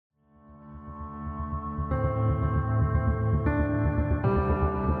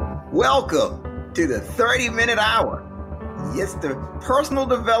Welcome to the 30-Minute Hour. It's the personal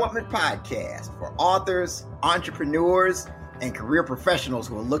development podcast for authors, entrepreneurs, and career professionals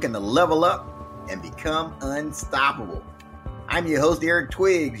who are looking to level up and become unstoppable. I'm your host, Eric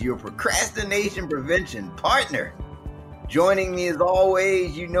Twiggs, your procrastination prevention partner. Joining me as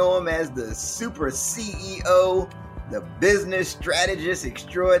always, you know him as the super CEO, the business strategist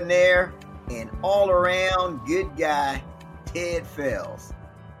extraordinaire, and all-around good guy, Ted Fells.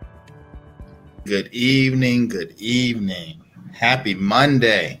 Good evening. Good evening. Happy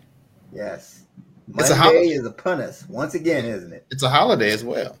Monday. Yes. It's Monday is upon us once again, isn't it? It's a holiday as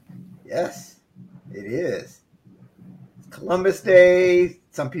well. Yes, it is. It's Columbus Day.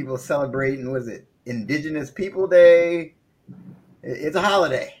 Some people celebrating, what is it? Indigenous People Day. It's a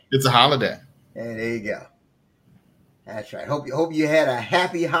holiday. It's a holiday. And there you go. That's right. Hope you had a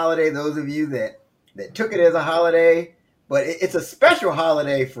happy holiday, those of you that took it as a holiday. But it's a special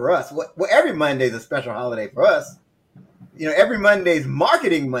holiday for us. Well, every Monday is a special holiday for us. You know, every Monday is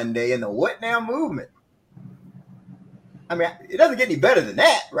Marketing Monday in the What Now movement. I mean, it doesn't get any better than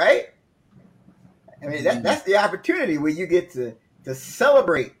that, right? I mean, that's the opportunity where you get to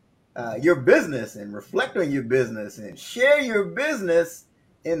celebrate your business and reflect on your business and share your business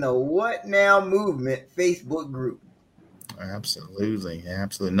in the What Now movement Facebook group. Absolutely.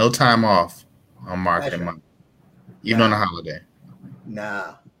 Absolutely. No time off on Marketing Monday. Even on a holiday.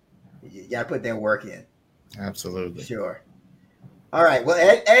 No. You got to put that work in. Absolutely. Sure. All right.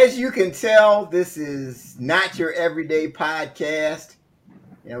 Well, as you can tell, this is not your everyday podcast.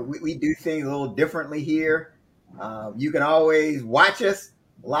 You know, we do things a little differently here. You can always watch us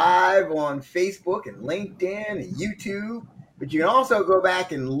live on Facebook and LinkedIn and YouTube, but you can also go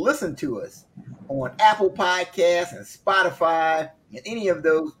back and listen to us on Apple Podcasts and Spotify and any of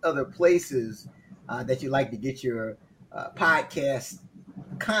those other places that you like to get your podcast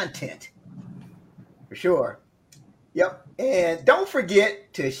content, for sure. Yep. And don't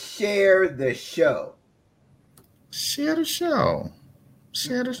forget to share the show. Share the show.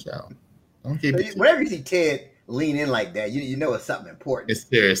 Share the show. Don't keep it. Whenever you see Ted lean in like that, you know it's something important. It's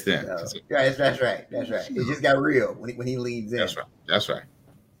serious then. So, that's right. That's right. It just got real when he leans in. That's right.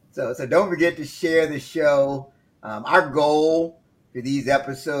 So don't forget to share the show. Our goal for these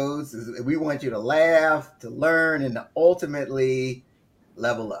episodes is we want you to laugh, to learn, and to ultimately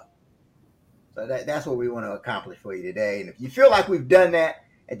level up. So that's what we want to accomplish for you today. And if you feel like we've done that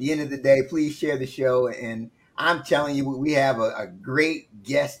at the end of the day, please share the show. And I'm telling you, we have a great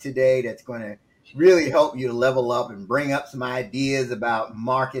guest today that's going to really help you to level up and bring up some ideas about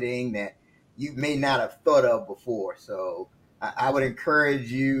marketing that you may not have thought of before. So I would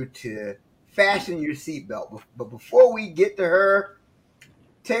encourage you to fasten your seatbelt. But before we get to her,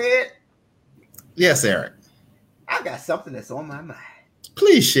 Ted? Yes, Eric. I got something that's on my mind.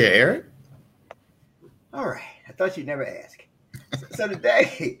 Please share, Eric. All right. I thought you'd never ask. So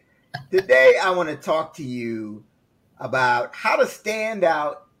today I want to talk to you about how to stand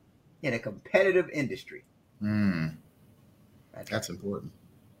out in a competitive industry. That's important.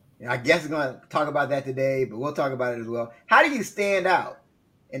 I guess we're going to talk about that today, but we'll talk about it as well. How do you stand out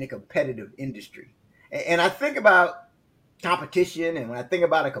in a competitive industry? And I think about competition, and when I think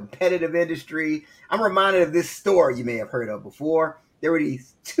about a competitive industry, I'm reminded of this store you may have heard of before. There were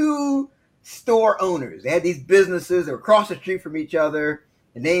these two store owners. They had these businesses that were across the street from each other.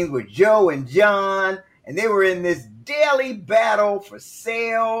 The names were Joe and John, and they were in this daily battle for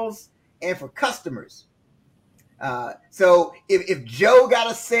sales and for customers. So if Joe got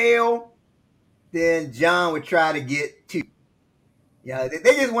a sale, then John would try to get two. Yeah,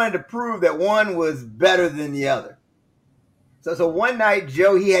 they just wanted to prove that one was better than the other. So one night,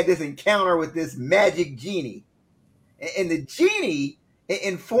 Joe, he had this encounter with this magic genie. And the genie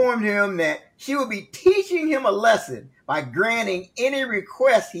informed him that she would be teaching him a lesson by granting any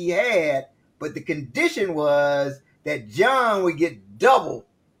request he had, but the condition was that John would get double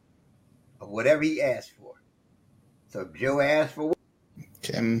of whatever he asked for. So if Joe asked for what?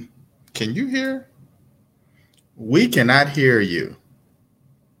 Can you hear? We cannot hear you.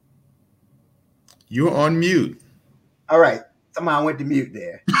 You're on mute. All right. Somehow I went to mute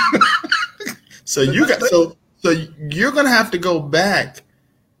there. So you're gonna have to go back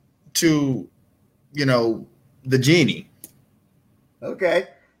to, the genie. Okay.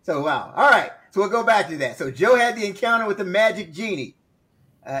 So wow. All right. So we'll go back to that. So Joe had the encounter with the magic genie.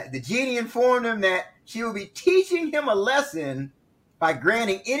 The genie informed him that she would be teaching him a lesson by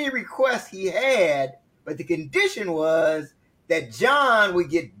granting any request he had, but the condition was that John would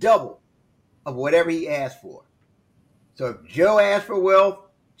get double of whatever he asked for. So if Joe asked for wealth,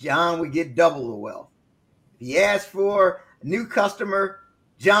 John would get double the wealth. If he asked for a new customer,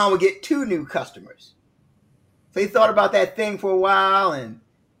 John would get 2 new customers. So he thought about that thing for a while, and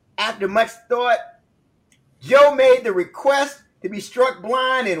after much thought, Joe made the request to be struck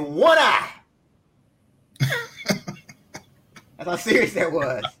blind in one eye. That's how serious that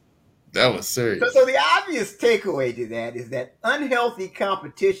was. That was serious. So the obvious takeaway to that is that unhealthy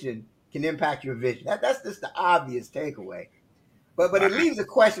competition can impact your vision. That's just the obvious takeaway. But it leaves a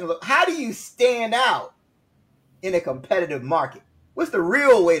question of how do you stand out in a competitive market? What's the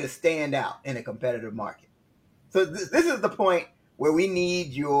real way to stand out in a competitive market? So this is the point where we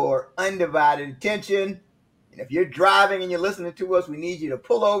need your undivided attention. And if you're driving and you're listening to us, we need you to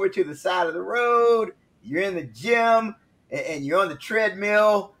pull over to the side of the road. You're in the gym and you're on the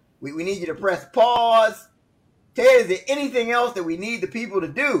treadmill. We need you to press pause. Ted, is there anything else that we need the people to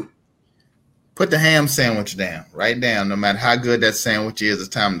do? Put the ham sandwich down. Right down. No matter how good that sandwich is, it's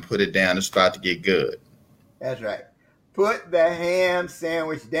time to put it down. It's about to get good. That's right. Put the ham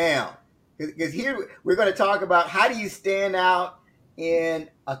sandwich down. Because here we're going to talk about how do you stand out in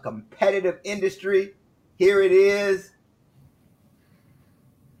a competitive industry. Here it is.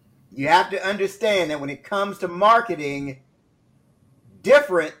 You have to understand that when it comes to marketing,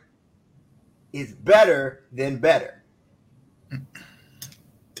 different is better than better.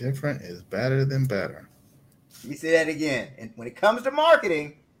 Different is better than better. Let me say that again. And when it comes to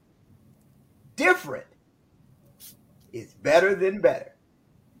marketing, different is better than better.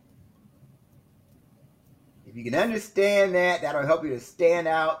 If you can understand that, that'll help you to stand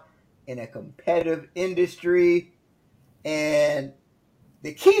out in a competitive industry. And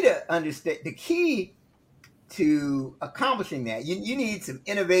the key to accomplishing that, you need some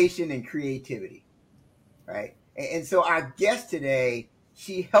innovation and creativity, right? And so our guest today,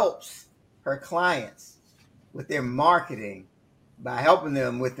 she helps her clients with their marketing by helping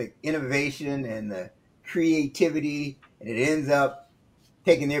them with the innovation and the creativity, and it ends up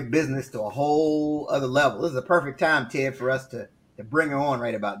taking their business to a whole other level. This is a perfect time, Ted, for us to bring her on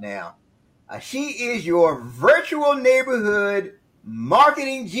right about now. She is your virtual neighborhood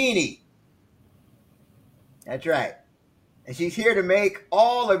marketing genie. That's right. And she's here to make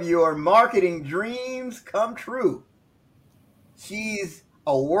all of your marketing dreams come true. She's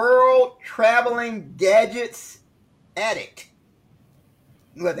a world traveling gadgets addict.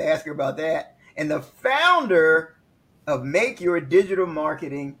 We'll have to ask her about that. And the founder of Make Your Digital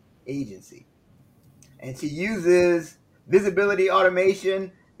Marketing Agency. And she uses visibility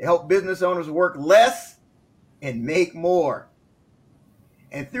automation to help business owners work less and make more.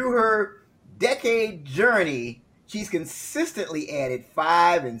 And through her decade journey, she's consistently added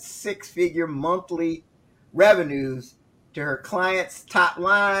 5- and 6-figure monthly revenues to her clients' top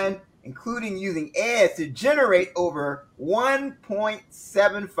line, including using ads to generate over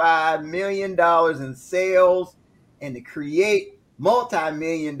 $1.75 million in sales and to create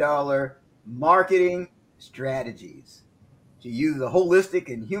multi-million-dollar marketing strategies. She uses a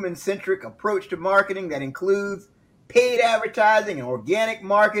holistic and human-centric approach to marketing that includes paid advertising and organic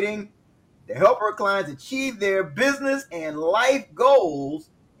marketing to help her clients achieve their business and life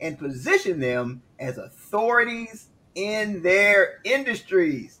goals and position them as authorities in their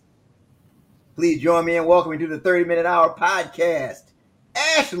industries. Please join me in welcoming to the 30-Minute Hour podcast,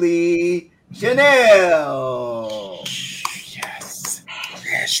 Ashley Chanel. Yes.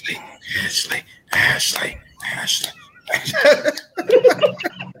 Ashley.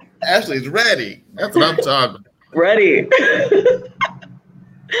 Ashley's ready. That's what I'm talking about. Ready.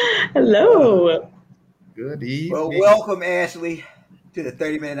 Hello. Good evening. Well, welcome, Ashley, to the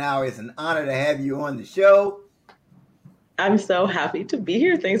 30-Minute Hour. It's an honor to have you on the show. I'm so happy to be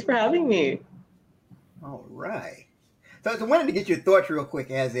here. Thanks for having me. All right. So I wanted to get your thoughts real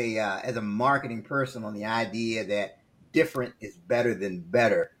quick as a marketing person on the idea that different is better than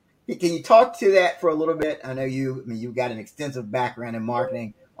better. Can you talk to that for a little bit? I know you've got an extensive background in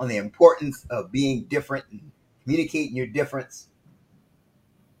marketing on the importance of being different and communicating your difference.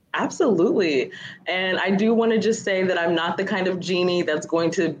 Absolutely. And I do want to just say that I'm not the kind of genie that's going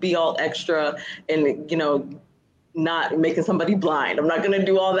to be all extra and, not making somebody blind. I'm not going to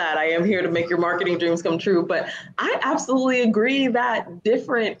do all that. I am here to make your marketing dreams come true. But I absolutely agree that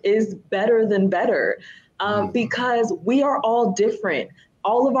different is better than better because we are all different.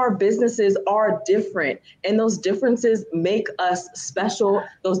 All of our businesses are different, and those differences make us special.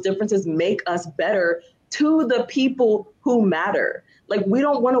 Those differences make us better to the people who matter. Like, we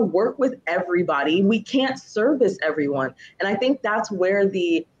don't want to work with everybody. We can't service everyone. And I think that's where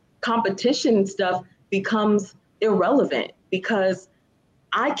the competition stuff becomes irrelevant, because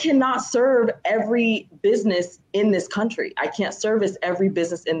I cannot serve every business in this country. I can't service every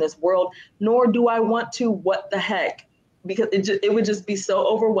business in this world, nor do I want to. What the heck? because it would just be so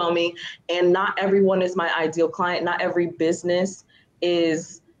overwhelming. And not everyone is my ideal client. Not every business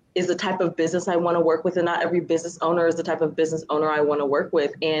is the type of business I want to work with, and not every business owner is the type of business owner I want to work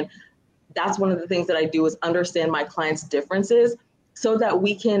with. And that's one of the things that I do, is understand my clients' differences so that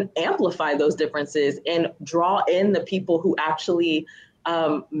we can amplify those differences and draw in the people who actually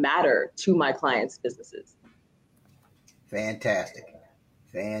matter to my clients' businesses. Fantastic.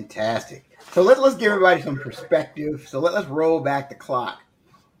 So let's give everybody some perspective. So let's roll back the clock.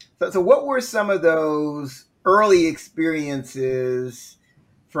 So what were some of those early experiences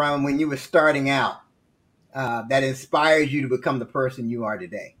from when you were starting out that inspired you to become the person you are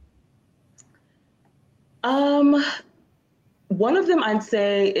today? One of them I'd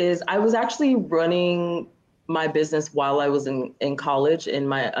say is I was actually running my business while I was in college, in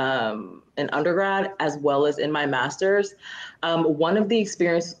my in undergrad, as well as in my master's. One of the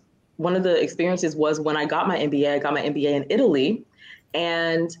experiences was when I got my MBA. I got my MBA in Italy,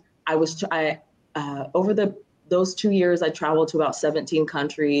 and over those 2 years, I traveled to about 17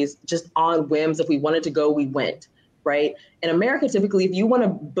 countries just on whims. If we wanted to go, we went, right? In America, typically, if you want to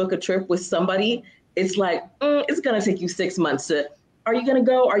book a trip with somebody, it's like, it's going to take you 6 months are you going to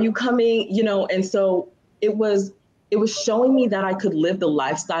go? Are you coming? And so it was showing me that I could live the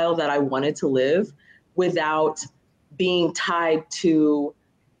lifestyle that I wanted to live without being tied to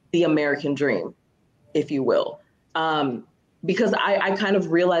the American dream, if you will. Because I kind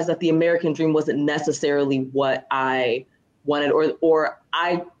of realized that the American dream wasn't necessarily what I wanted, or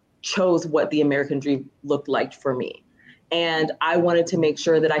I chose what the American dream looked like for me. And I wanted to make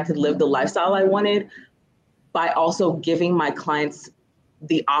sure that I could live the lifestyle I wanted by also giving my clients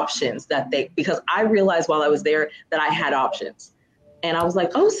the options because I realized while I was there that I had options. And I was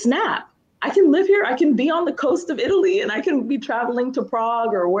like, oh, snap. I can live here. I can be on the coast of Italy, and I can be traveling to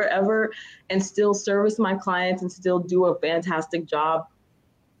Prague or wherever and still service my clients and still do a fantastic job,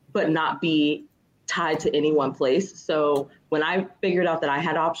 but not be tied to any one place. So when I figured out that I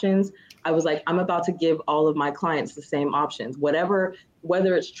had options, I was like, I'm about to give all of my clients the same options, whether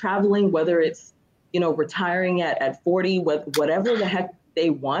it's traveling, whether it's, retiring at 40, whatever the heck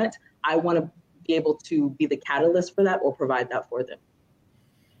they want, I want to be able to be the catalyst for that or provide that for them.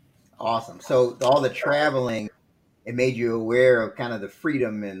 Awesome. So all the traveling, it made you aware of kind of the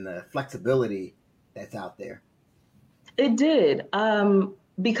freedom and the flexibility that's out there. It did.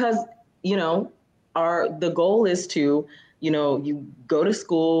 Because, the goal is to, you go to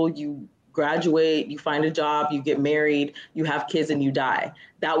school, you graduate, you find a job, you get married, you have kids, and you die.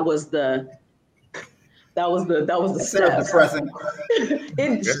 That was the step. Depressing.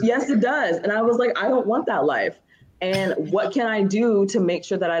 Yes, it does. And I was like, I don't want that life. And what can I do to make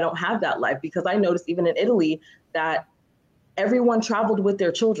sure that I don't have that life? Because I noticed even in Italy that everyone traveled with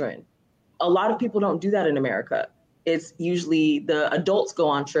their children. A lot of people don't do that in America. It's usually the adults go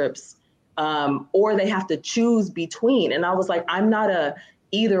on trips, or they have to choose between. And I was like, I'm not a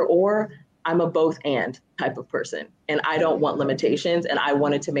either or, I'm a both and type of person. And I don't want limitations. And I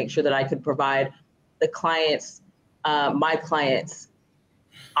wanted to make sure that I could provide the clients, my clients,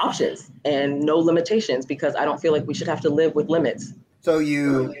 options and no limitations, because I don't feel like we should have to live with limits. So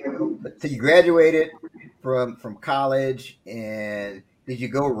you graduated from college, and did you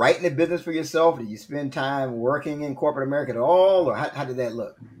go right into business for yourself? Did you spend time working in corporate America at all, or how did that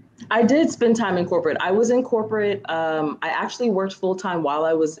look? I did spend time in corporate. I was in corporate. I actually worked full time while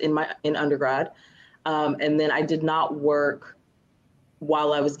I was in undergrad, and then I did not work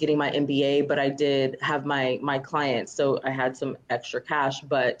while I was getting my MBA, but I did have my clients, so I had some extra cash.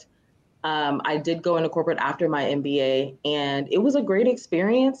 But I did go into corporate after my MBA, and it was a great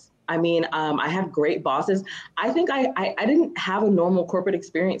experience. I mean, I had great bosses. I think I didn't have a normal corporate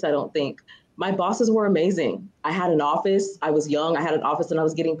experience, I don't think. My bosses were amazing. I had an office. I was young. I had an office and I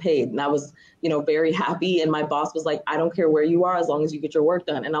was getting paid, and I was, very happy. And my boss was like, I don't care where you are as long as you get your work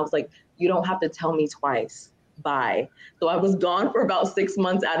done. And I was like, you don't have to tell me twice. Bye. So I was gone for about 6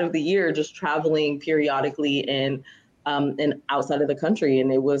 months out of the year, just traveling periodically and outside of the country.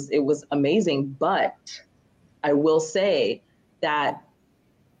 And it was amazing. But I will say that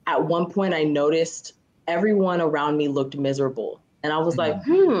at one point I noticed everyone around me looked miserable. And I was like,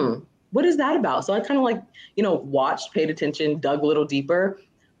 what is that about? So I kind of watched, paid attention, dug a little deeper.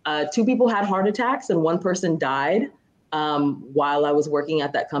 2 people had heart attacks and 1 person died while I was working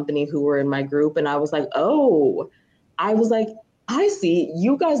at that company who were in my group. And I was like, I see,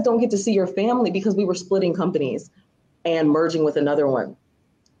 you guys don't get to see your family, because we were splitting companies and merging with another one.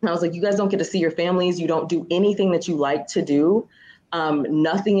 And I was like, you guys don't get to see your families. You don't do anything that you like to do.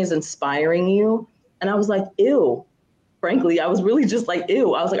 Nothing is inspiring you. And I was like, ew. Frankly, I was really just like,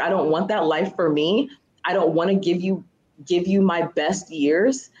 ew. I was like, I don't want that life for me. I don't want to give you give you my best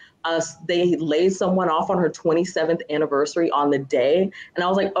years. They laid someone off on her 27th anniversary on the day. And I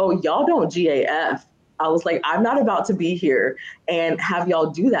was like, oh, y'all don't GAF. I was like, I'm not about to be here and have y'all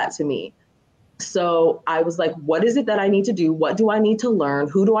do that to me. So I was like, what is it that I need to do? What do I need to learn?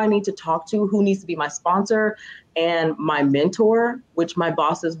 Who do I need to talk to? Who needs to be my sponsor and my mentor, which my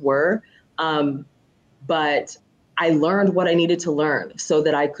bosses were. But I learned what I needed to learn so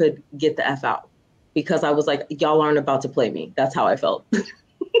that I could get the F out, because I was like, y'all aren't about to play me. That's how I felt.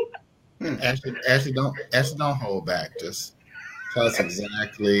 Ashley, don't hold back. Just tell us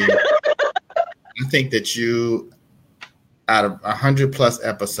exactly. I think that you, out of 100+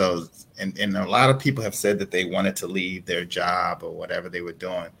 episodes, and a lot of people have said that they wanted to leave their job or whatever they were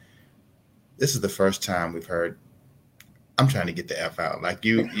doing. This is the first time we've heard, I'm trying to get the F out. Like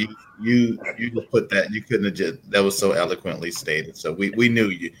you just put that. You couldn't have just. That was so eloquently stated. So we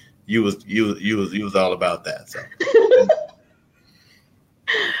knew you was all about that. So.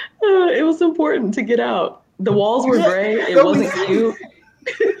 It was important to get out. The walls were gray. It wasn't cute.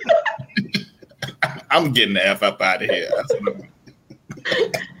 I'm getting the F up out of here. That's what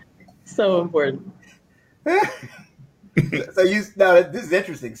so important. So this is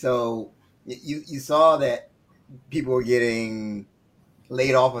interesting. So you saw that people were getting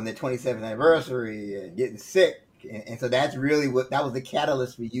laid off on their 27th anniversary and getting sick, and so that's really that was the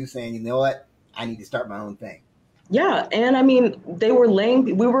catalyst for you saying, you know what, I need to start my own thing. Yeah, and I mean, we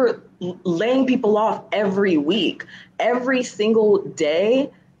were laying people off every week. Every single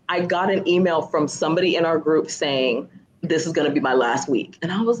day, I got an email from somebody in our group saying, this is going to be my last week.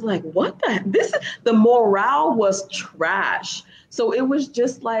 And I was like, what the morale was trash. So it was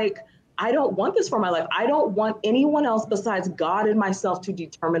just like, I don't want this for my life. I don't want anyone else besides God and myself to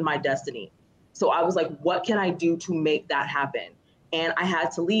determine my destiny. So I was like, what can I do to make that happen? And I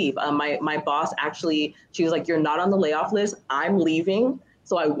had to leave. My boss actually, she was like, you're not on the layoff list. I'm leaving.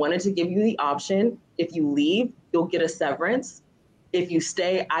 So I wanted to give you the option. If you leave, you'll get a severance. If you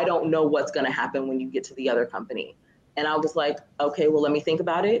stay, I don't know what's going to happen when you get to the other company. And I was like, okay, well, let me think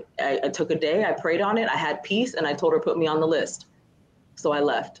about it. I took a day. I prayed on it. I had peace. And I told her, put me on the list. So I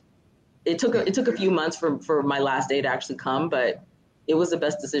left. It took a few months for my last day to actually come, but it was the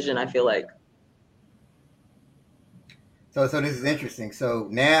best decision, I feel like. So this is interesting. So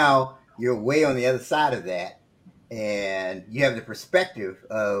now you're way on the other side of that, and you have the perspective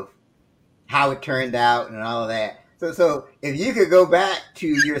of how it turned out and all of that. So if you could go back to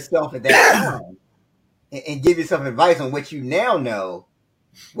yourself at that time and give yourself advice on what you now know,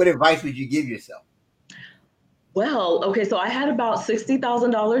 what advice would you give yourself? Well, okay, so I had about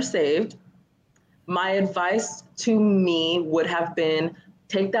 $60,000 saved. My advice to me would have been,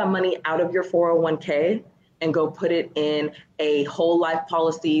 take that money out of your 401k and go put it in a whole life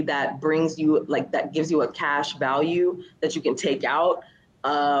policy that brings you, that gives you a cash value that you can take out.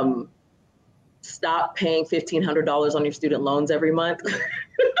 Stop paying $1,500 on your student loans every month. Because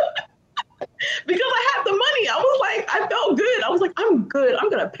I had the money. I was like, I felt good. I was like, I'm good. I'm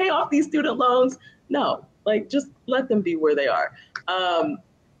going to pay off these student loans. No, just let them be where they are.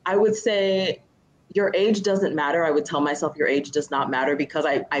 I would say your age doesn't matter. I would tell myself your age does not matter, because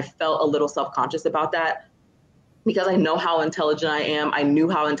I felt a little self-conscious about that, because I know how intelligent I am. I knew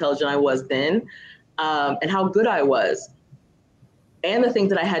how intelligent I was then, and how good I was, and the things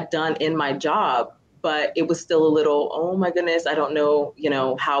that I had done in my job. But it was still a little, oh my goodness, I don't know,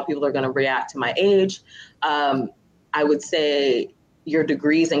 how people are going to react to my age. I would say your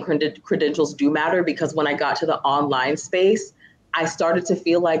degrees and credentials do matter, because when I got to the online space, I started to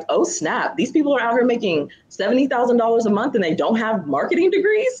feel like, oh snap, these people are out here making $70,000 a month and they don't have marketing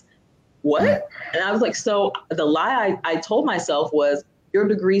degrees. What? And I was like, so the lie I told myself was, your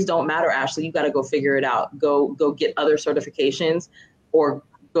degrees don't matter, Ashley. You got to go figure it out. Go get other certifications, or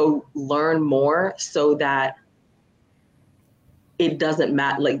go learn more, so that it doesn't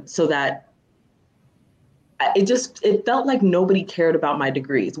matter. So that it felt like nobody cared about my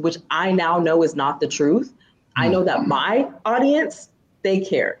degrees, which I now know is not the truth. I know that my audience, they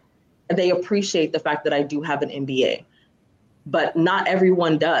care, and they appreciate the fact that I do have an MBA, but not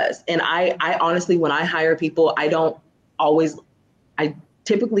everyone does. And I honestly, when I hire people, I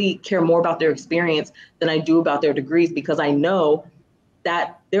typically care more about their experience than I do about their degrees, because I know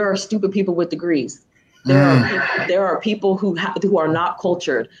that there are stupid people with degrees. There are people who are not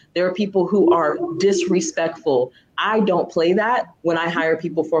cultured. There are people who are disrespectful. I don't play that when I hire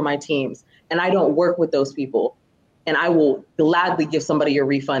people for my teams, and I don't work with those people. And I will gladly give somebody a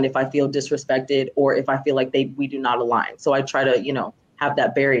refund if I feel disrespected, or if I feel like we do not align. So I try to, have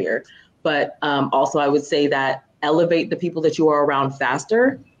that barrier. But also I would say that elevate the people that you are around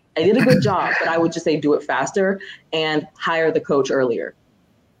faster. I did a good job, but I would just say do it faster and hire the coach earlier.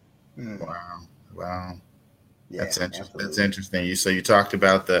 Wow. Yeah, That's interesting. absolutely. That's interesting. So you talked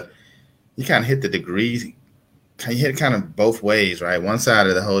about you kind of hit the degrees. You hit kind of both ways, right? One side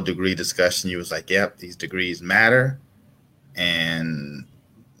of the whole degree discussion, you was like, yep, these degrees matter. And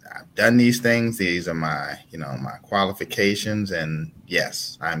I've done these things. These are my qualifications. And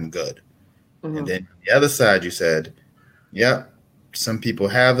yes, I'm good. Mm-hmm. And then the other side, you said, yep, some people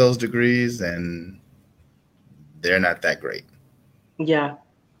have those degrees and they're not that great. Yeah.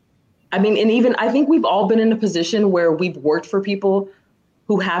 I mean, and even I think we've all been in a position where we've worked for people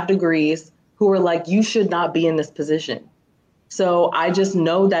who have degrees who are like, you should not be in this position. So I just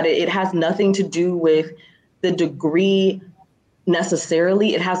know that it has nothing to do with the degree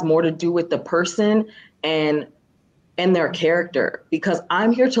necessarily. It has more to do with the person and their character, because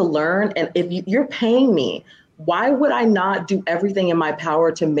I'm here to learn. And if you're paying me, why would I not do everything in my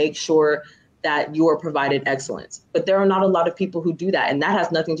power to make sure that you are provided excellence? But there are not a lot of people who do that. And that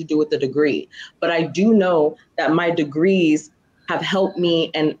has nothing to do with the degree. But I do know that my degrees have helped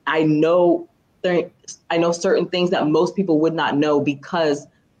me. And I know certain things that most people would not know because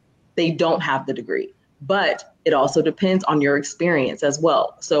they don't have the degree. But it also depends on your experience as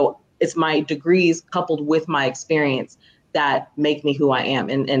well. So it's my degrees coupled with my experience that make me who I am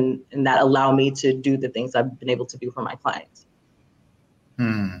and that allow me to do the things I've been able to do for my clients.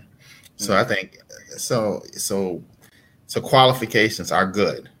 So I think so qualifications are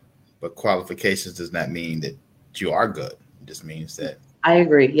good, but qualifications does not mean that you are good. It just means that. I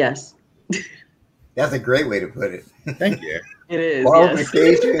agree. Yes. That's a great way to put it. Thank you. It is.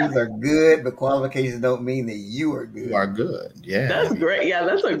 Qualifications are good, but qualifications don't mean that you are good. You are good. Yeah. That's great. Yeah,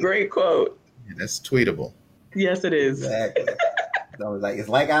 that's a great quote. Yeah, that's tweetable. Yes, it is. Exactly. So it's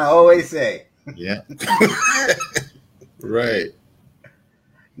like I always say. Yeah. Right.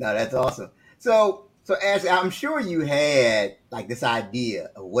 No, that's awesome. So Ashley, I'm sure you had like this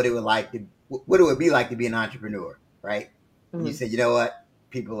idea of what it would be like to be an entrepreneur, right? Mm-hmm. You said, you know what,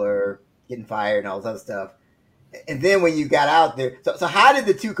 people are getting fired and all this other stuff. And then when you got out there, so how did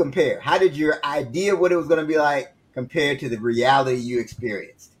the two compare? How did your idea of what it was going to be like compare to the reality you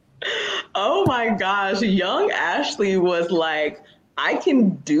experienced? Oh my gosh, young Ashley was like, I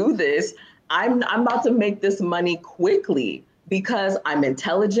can do this. I'm about to make this money quickly because I'm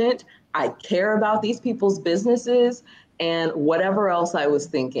intelligent. I care about these people's businesses and whatever else I was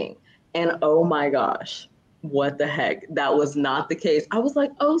thinking. And oh my gosh, what the heck? That was not the case. I was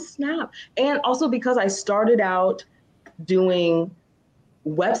like, oh snap. And also because I started out doing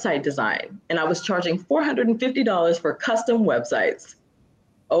website design and I was charging $450 for custom websites.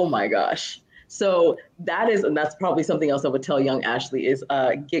 Oh my gosh. So that's probably something else I would tell young Ashley is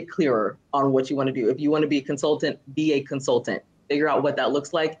get clearer on what you want to do. If you want to be a consultant, be a consultant. Figure out what that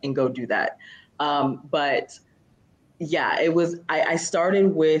looks like and go do that. But yeah, I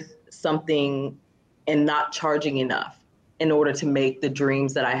started with something and not charging enough in order to make the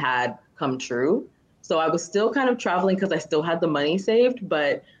dreams that I had come true. So I was still kind of traveling because I still had the money saved,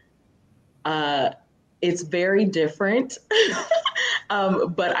 but it's very different.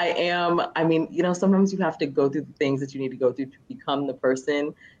 But sometimes you have to go through the things that you need to go through to become the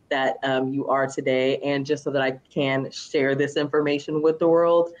person that you are today. And just so that I can share this information with the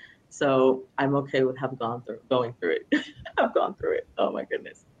world. So I'm okay with going through it. I've gone through it. Oh my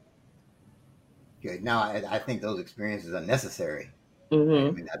goodness. Good. Now, I think those experiences are necessary. Mm-hmm.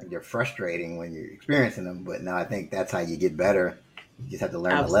 I mean, I think they're frustrating when you're experiencing them, but now I think that's how you get better. You just have to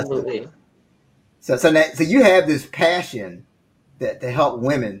learn Absolutely. the lesson. So you have this passion to help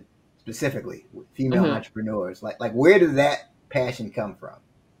women, specifically female entrepreneurs. Like where did that passion come from?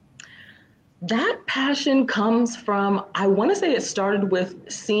 That passion comes from, I want to say it started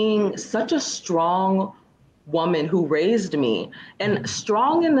with seeing such a strong woman who raised me, and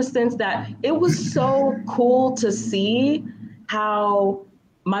strong in the sense that it was so cool to see how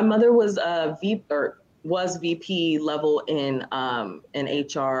my mother was VP level in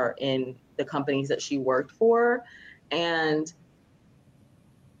HR in the companies that she worked for, and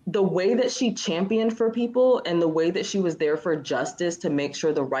the way that she championed for people and the way that she was there for justice to make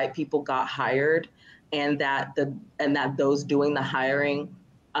sure the right people got hired, and that those doing the hiring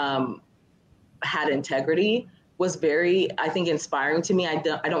had integrity was very, I think, inspiring to me. I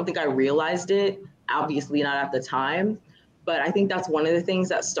don't think I realized it, obviously not at the time, but I think that's one of the things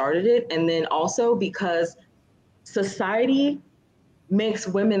that started it. And then also because society makes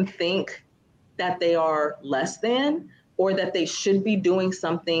women think that they are less than, or that they should be doing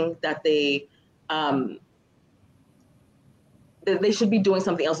something that they they should be doing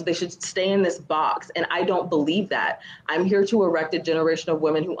something else. They should stay in this box. And I don't believe that. I'm here to erect a generation of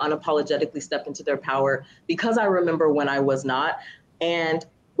women who unapologetically step into their power, because I remember when I was not. And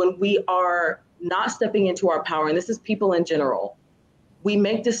when we are not stepping into our power, and this is people in general, we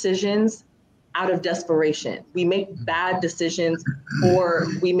make decisions out of desperation. We make bad decisions, or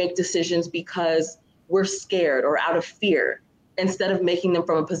we make decisions because we're scared or out of fear, instead of making them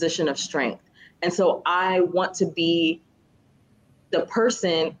from a position of strength. And so I want to be the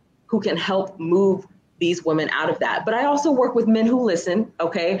person who can help move these women out of that. But I also work with men who listen,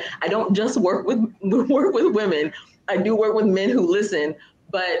 okay? I don't just work with women. I do work with men who listen,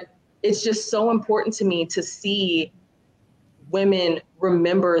 but it's just so important to me to see women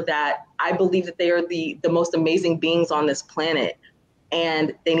remember that I believe that they are the most amazing beings on this planet,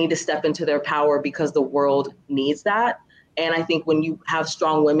 and they need to step into their power because the world needs that. And I think when you have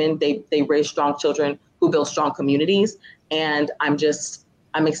strong women, they raise strong children who build strong communities. And I'm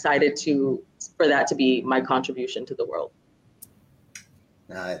excited for that to be my contribution to the world.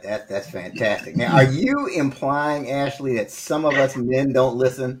 That's fantastic. Now, are you implying, Ashley, that some of us men don't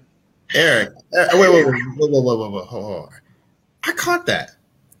listen? Eric, wait, hold on. I caught that.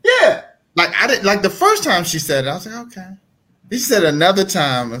 Yeah. Like I didn't like the first time she said it, I was like, okay. She said another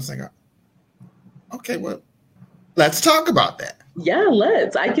time, I was like, okay, well, let's talk about that. Yeah,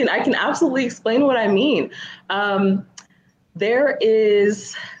 let's. I can absolutely explain what I mean. There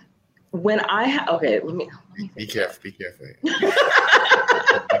is when I okay, let me be careful.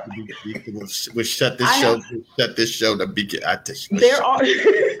 We'll shut this show to be. There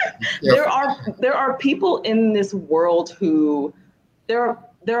are people in this world who there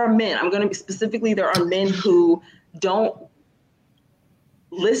are men. I'm going to be specifically. There are men who don't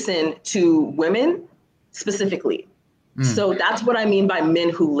listen to women specifically. So that's what I mean by men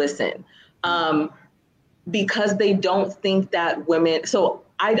who listen, because they don't think that women. So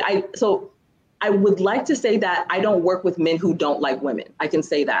I would like to say that I don't work with men who don't like women. I can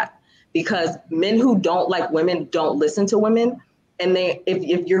say that because men who don't like women don't listen to women. And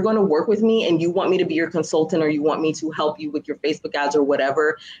if you're going to work with me and you want me to be your consultant, or you want me to help you with your Facebook ads or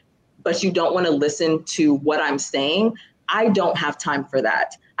whatever, but you don't want to listen to what I'm saying, I don't have time for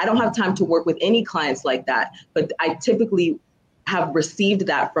that. I don't have time to work with any clients like that, but I typically have received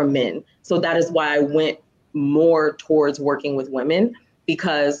that from men. So that is why I went more towards working with women,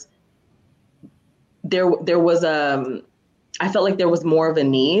 because there was I felt like there was more of a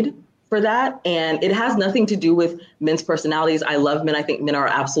need for that. And it has nothing to do with men's personalities. I love men. I think men are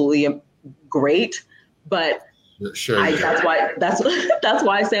absolutely great, but sure, that's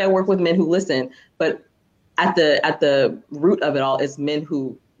why I say I work with men who listen. But at the root of it all is men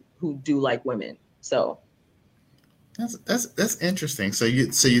who do like women. So that's interesting. So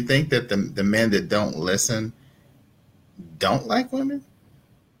you think that the men that don't listen don't like women?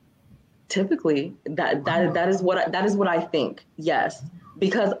 Typically, that is what I think. Yes,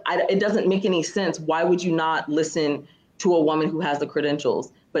 because it doesn't make any sense. Why would you not listen to a woman who has the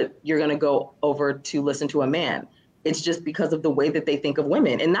credentials, but you're going to go over to listen to a man? It's just because of the way that they think of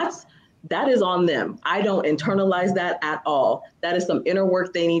women, and that is on them. I don't internalize that at all. That is some inner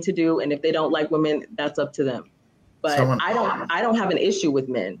work they need to do, and if they don't like women, that's up to them. But I don't have an issue with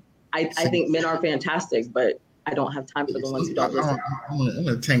men. I think men are fantastic, but I don't have time for the ones who don't listen. I'm going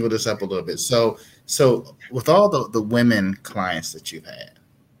to tangle this up a little bit. So with all the women clients that you've had,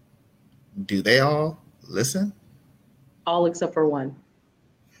 do they all listen? All except for one.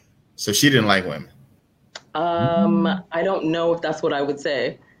 So she didn't like women? I don't know if that's what I would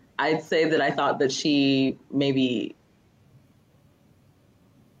say. I'd say that I thought that she maybe,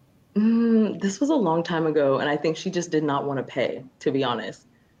 this was a long time ago, and I think she just did not want to pay, to be honest.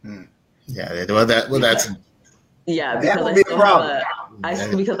 Yeah, that's yeah, because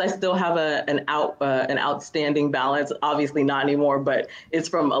I still have an outstanding balance. Obviously not anymore, but it's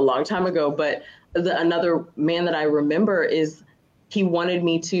from a long time ago. But another man that I remember is he wanted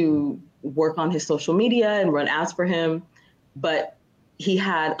me to work on his social media and run ads for him, but he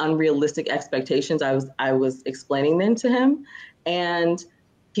had unrealistic expectations. I was explaining them to him, and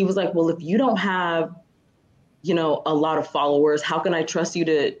he was like, "Well, if you don't have, a lot of followers, how can I trust you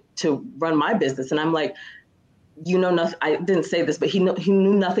to run my business?" And I'm like, nothing. I didn't say this, but he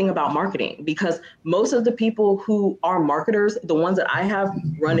knew nothing about marketing, because most of the people who are marketers, the ones that I have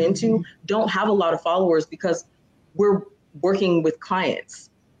run into, don't have a lot of followers because we're working with clients.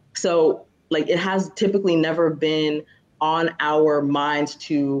 So it has typically never been on our minds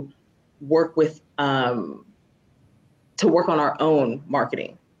to work with, to work on our own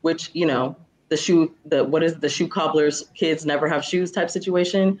marketing, which, the shoe cobbler's kids never have shoes type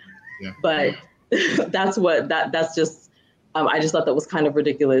situation. Yeah. But that's just I just thought that was kind of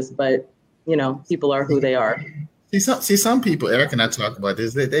ridiculous, but you know, people are who they are. See some people, Eric and I talk about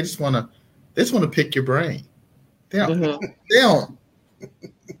this. They just want to pick your brain. They don't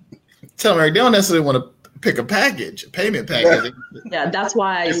tell me, Eric, they don't necessarily want to pick a payment package. Yeah, that's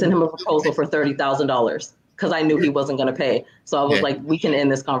why I sent him a proposal for $30,000 because I knew he wasn't going to pay. So I was like, we can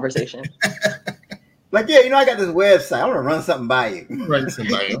end this conversation. Like, yeah, you know, I got this website. I want to run something by you. Run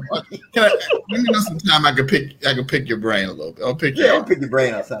somebody. Let me know sometime I can pick your brain a little bit. I'll pick your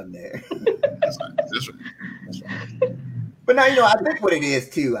brain on something there. That's right. But now, you know, I think what it is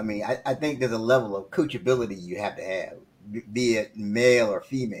too. I mean, I think there's a level of coachability you have to have, be it male or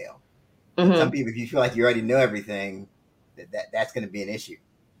female. Mm-hmm. Some people, if you feel like you already know everything, that's going to be an issue.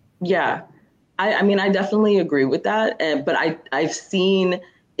 Yeah, I mean, I definitely agree with that. But I've seen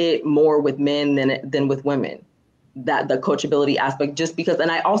it more with men than with women, that the coachability aspect, just because,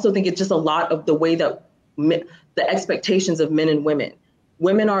 and I also think it's just a lot of the way that the expectations of men and women.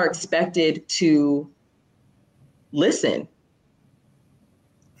 Women are expected to listen.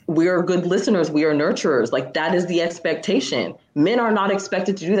 We are good listeners. We are nurturers. Like, that is the expectation. Men are not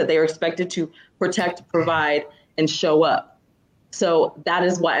expected to do that. They are expected to protect, provide, and show up. So that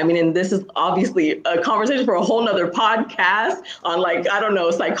is why, I mean, and this is obviously a conversation for a whole nother podcast on, like, I don't know,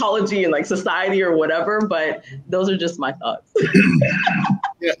 psychology and like society or whatever, but those are just my thoughts.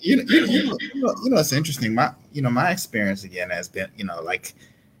 Yeah, you know, it's interesting. My experience again has been, you know, like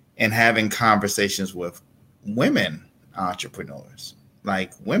in having conversations with women entrepreneurs,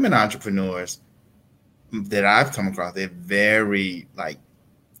 like women entrepreneurs that I've come across, they're very like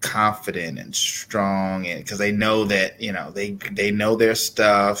confident and strong, and because they know that, you know, they know their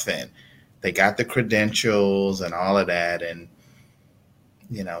stuff and they got the credentials and all of that, and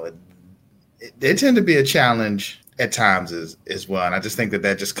you know, they tend to be a challenge at times as well. And I just think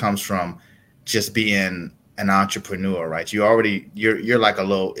that just comes from just being an entrepreneur, right? You're like a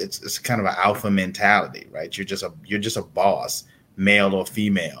little, it's kind of an alpha mentality, right? You're just a boss, male or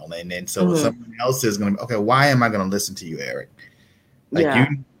female, and then so someone else is going to, okay, why am I going to listen to you, Eric? Like,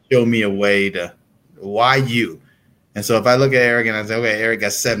 you show me a way to, why you? And so if I look at Eric and I say, okay, Eric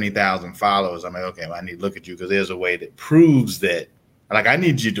got 70,000 followers, I'm like, okay, well, I need to look at you because there's a way that proves that. Like, I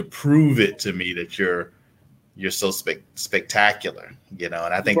need you to prove it to me that you're so spectacular, you know.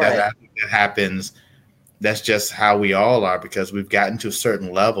 And I think that happens. That's just how we all are, because we've gotten to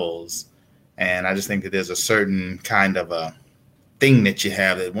certain levels, and I just think that there's a certain kind of a thing that you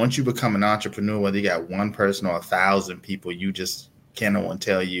have that once you become an entrepreneur, whether you got one person or 1,000 people, you just can't no one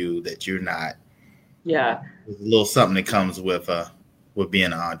tell you that you're not. Yeah, there's a little something that comes with being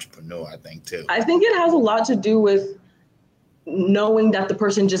an entrepreneur, I think too. I think it has a lot to do with knowing that the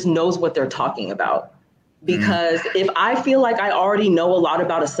person just knows what they're talking about. Because if I feel like I already know a lot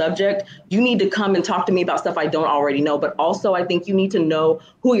about a subject, you need to come and talk to me about stuff I don't already know. But also, I think you need to know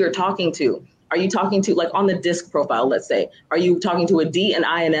who you're talking to. Are you talking to, like on the DISC profile, let's say, are you talking to a D, an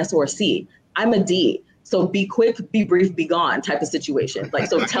INS, or a C? I'm a D. So be quick, be brief, be gone type of situation. Like,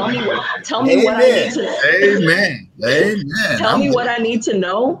 so tell me what I need to know. Amen. Tell me what I need to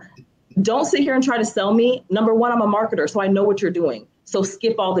know. Don't sit here and try to sell me. Number one, I'm a marketer, so I know what you're doing. So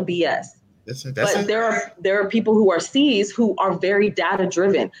skip all the BS. But there are people who are C's who are very data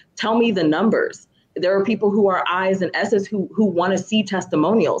driven. Tell me the numbers. There are people who are I's and S's who want to see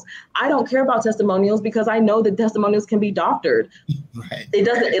testimonials. I don't care about testimonials because I know that testimonials can be doctored. Right.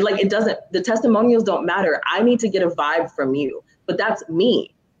 The testimonials don't matter. I need to get a vibe from you, but that's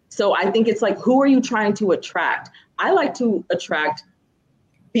me. So I think it's like, who are you trying to attract? I like to attract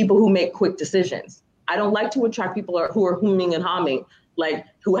people who make quick decisions. I don't like to attract people who are humming and humming, like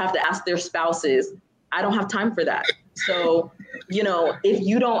who have to ask their spouses. I don't have time for that. So, you know, if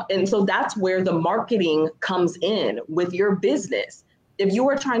you don't, and so that's where the marketing comes in with your business. If you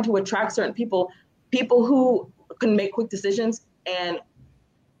are trying to attract certain people who can make quick decisions, and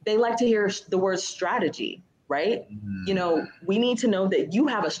they like to hear the word strategy, right? Mm-hmm. You know, we need to know that you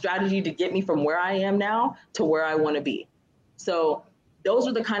have a strategy to get me from where I am now to where I want to be. So those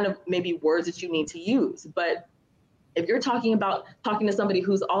are the kind of maybe words that you need to use. But if you're talking to somebody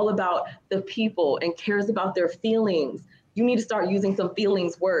who's all about the people and cares about their feelings, you need to start using some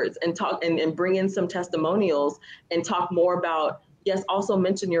feelings words and talk and bring in some testimonials and talk more about, yes, also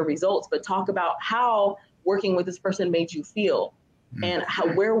mention your results, but talk about how working with this person made you feel, and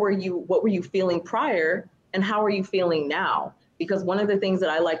what were you feeling prior and how are you feeling now? Because one of the things that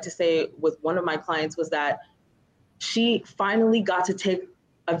I like to say with one of my clients was that she finally got to take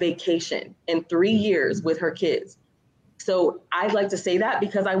a vacation in 3 years with her kids. So I'd like to say that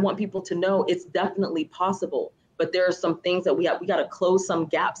because I want people to know it's definitely possible, but there are some things that we got to close some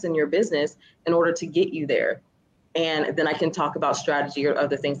gaps in your business in order to get you there. And then I can talk about strategy or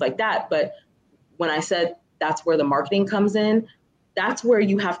other things like that. But when I said that's where the marketing comes in, that's where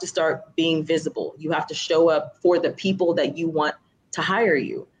you have to start being visible. You have to show up for the people that you want to hire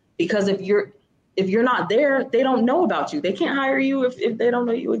you. Because if you're not there, they don't know about you. They can't hire you if they don't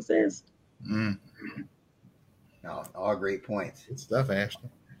know you exist. Mm. No, all great points. Good stuff, Ashley.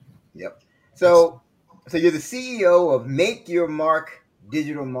 Yep. So you're the CEO of Make Your Mark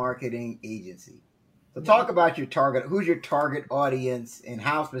Digital Marketing Agency. So talk about your target. Who's your target audience, and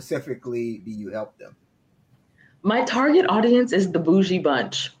how specifically do you help them? My target audience is the bougie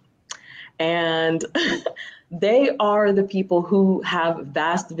bunch. And they are the people who have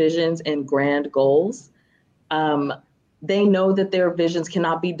vast visions and grand goals. They know that their visions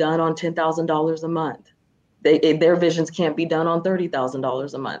cannot be done on $10,000 a month. Their visions can't be done on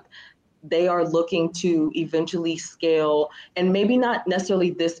 $30,000 a month. They are looking to eventually scale, and maybe not necessarily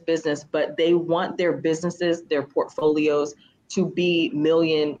this business, but they want their businesses, their portfolios to be $1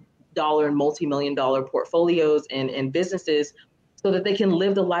 million and multi-million dollar portfolios and businesses, so that they can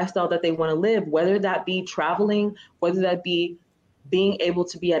live the lifestyle that they want to live, whether that be traveling, whether that be being able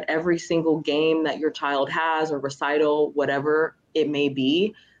to be at every single game that your child has or recital, whatever it may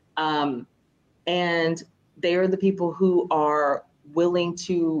be. And they are the people who are willing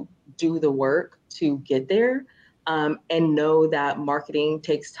to do the work to get there, and know that marketing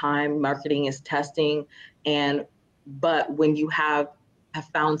takes time. Marketing is testing. But when you have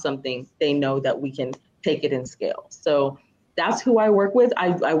found something, they know that we can take it and scale. So that's who I work with.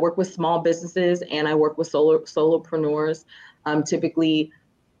 I work with small businesses, and I work with solopreneurs. Typically,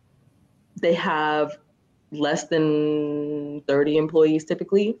 they have less than 30 employees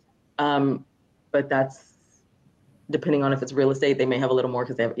typically. But that's depending on if it's real estate, they may have a little more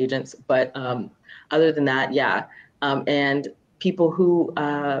because they have agents. But other than that, yeah. And people who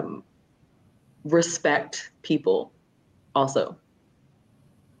respect people also.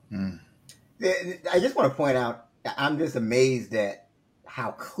 I just want to point out, I'm just amazed at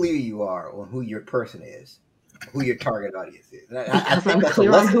how clear you are on who your person is, who your target audience is. Because I'm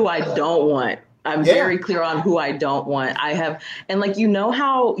clear on who I don't want. I'm very clear on who I don't want. And like, you know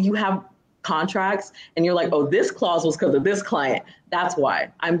how you have contracts and you're like, oh, this clause was because of this client. That's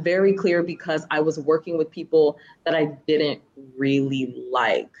why. I'm very clear, because I was working with people that I didn't really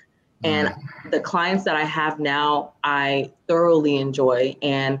like. And the clients that I have now, I thoroughly enjoy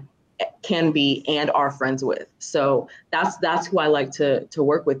and can be and are friends with. So that's who I like to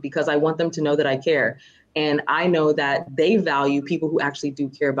work with, because I want them to know that I care. And I know that they value people who actually do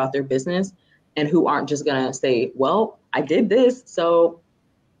care about their business and who aren't just going to say, well, I did this, so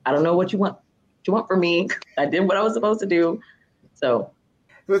I don't know what you want from me. I did what I was supposed to do. So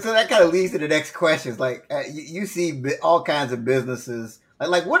that kind of leads to the next questions. Like you see all kinds of businesses.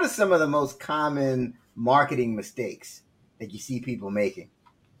 Like what are some of the most common marketing mistakes that you see people making?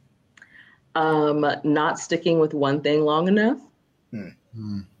 Not sticking with one thing long enough.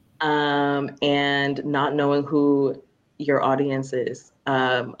 And not knowing who your audience is.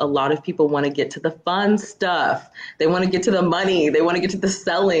 A lot of people want to get to the fun stuff. They want to get to the money. They want to get to the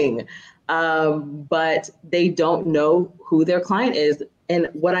selling. But they don't know who their client is. And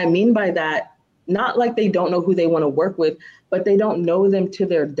what I mean by that, not like they don't know who they want to work with, but they don't know them to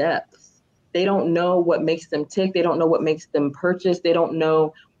their depths. They don't know what makes them tick. They don't know what makes them purchase. They don't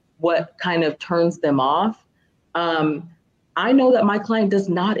know what kind of turns them off. I know that my client does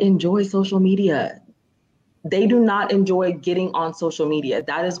not enjoy social media. They do not enjoy getting on social media.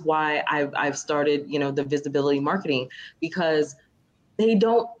 That is why I've started, the visibility marketing, because they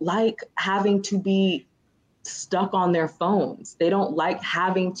don't like having to be stuck on their phones. They don't like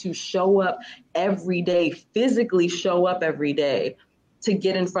having to show up every day, physically show up every day to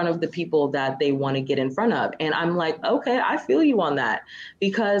get in front of the people that they want to get in front of. And I'm like, okay, I feel you on that,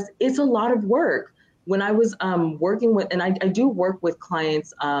 because it's a lot of work. When I was working with, and I do work with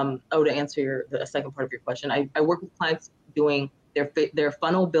clients, to answer the second part of your question, I work with clients doing their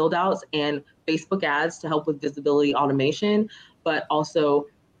funnel build outs and Facebook ads to help with visibility automation, but also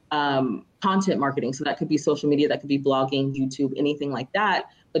content marketing. So that could be social media, that could be blogging, YouTube, anything like that.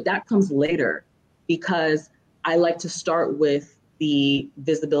 But that comes later, because I like to start with the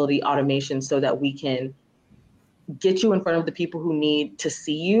visibility automation so that we can get you in front of the people who need to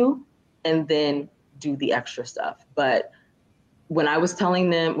see you, and then do the extra stuff. But when I was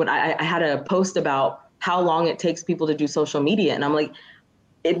telling them, when I had a post about how long it takes people to do social media, and I'm like,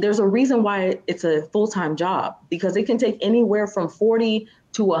 there's a reason why it's a full-time job, because it can take anywhere from 40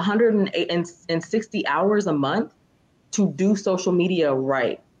 to 160 hours a month to do social media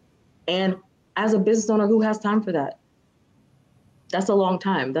right. And as a business owner, who has time for that? That's a long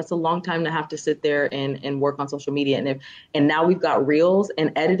time. That's a long time to have to sit there and work on social media. And now we've got reels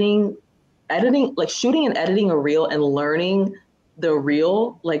and editing, like shooting and editing a reel and learning the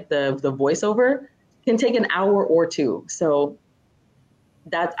reel, like the voiceover, can take an hour or two. So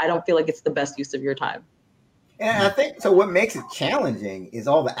I don't feel like it's the best use of your time. And I think so. What makes it challenging is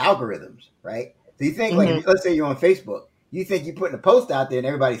all the algorithms, right? So you think, like, let's say you're on Facebook, you think you're putting a post out there and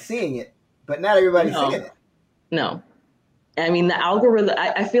everybody's seeing it, but not everybody's seeing it. No. I mean, the algorithm,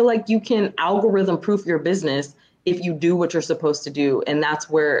 I feel like you can algorithm proof your business if you do what you're supposed to do. And that's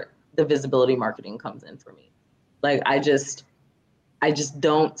where the visibility marketing comes in for me. Like, I just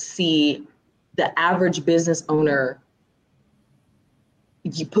don't see the average business owner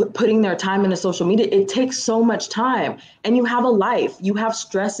putting their time into social media. It takes so much time, and you have a life, you have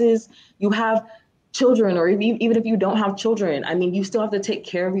stresses, you have children, or even if you don't have children, I mean, you still have to take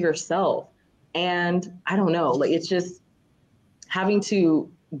care of yourself. And I don't know, like, it's just having to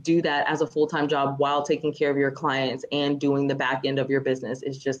do that as a full-time job while taking care of your clients and doing the back end of your business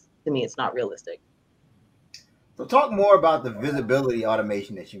is just, to me, it's not realistic. So talk more about the visibility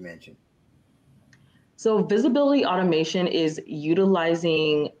automation that you mentioned. So visibility automation is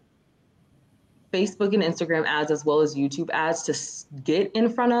utilizing Facebook and Instagram ads as well as YouTube ads to get in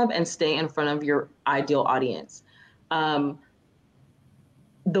front of and stay in front of your ideal audience.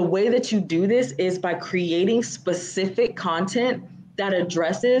 The way that you do this is by creating specific content that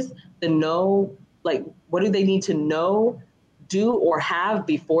addresses like, what do they need to know, do, or have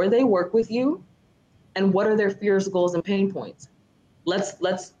before they work with you? And what are their fears, goals, and pain points? Let's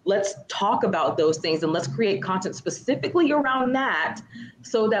talk about those things, and let's create content specifically around that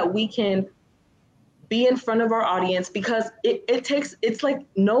so that we can be in front of our audience, because it's like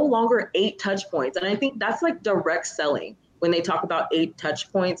no longer 8 touch points. And I think that's like direct selling when they talk about 8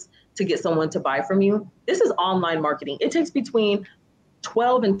 touch points to get someone to buy from you. This is online marketing. It takes between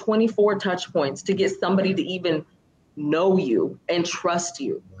 12 and 24 touch points to get somebody to even know you and trust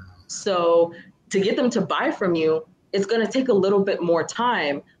you. So to get them to buy from you, it's going to take a little bit more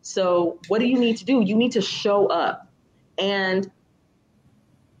time. So what do you need to do? You need to show up. And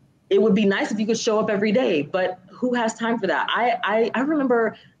it would be nice if you could show up every day, but who has time for that? I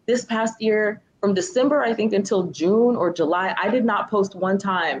remember this past year, from December, I think, until June or July, I did not post one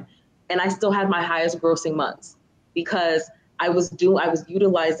time, and I still had my highest grossing months because I was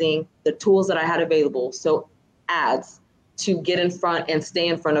utilizing the tools that I had available. So ads, to get in front and stay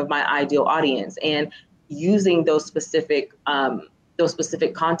in front of my ideal audience, and using those specific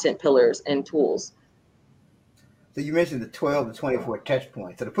content pillars and tools. So you mentioned the 12 to 24 touch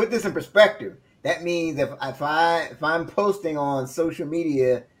points. So to put this in perspective, that means if I'm posting on social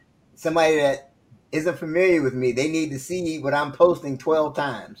media, somebody that isn't familiar with me, they need to see what I'm posting 12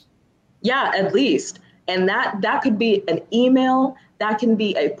 times. Yeah, at least. And that could be an email, that can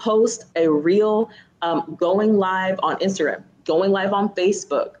be a post, a reel, going live on Instagram, going live on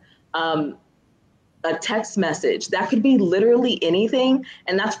Facebook, a text message. That could be literally anything,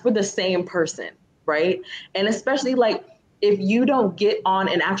 and that's for the same person, right? And especially, like, if you don't get on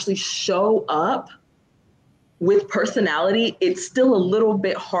and actually show up with personality, it's still a little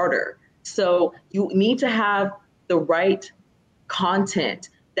bit harder. So you need to have the right content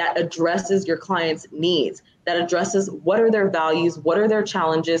that addresses your clients' needs, that addresses what are their values, what are their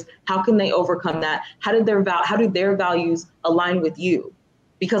challenges, how can they overcome that, how do their values align with you?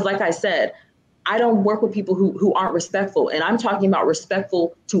 Because like I said, I don't work with people who aren't respectful, and I'm talking about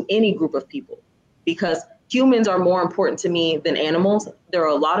respectful to any group of people, because humans are more important to me than animals. There are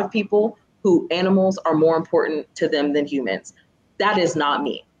a lot of people who animals are more important to them than humans. That is not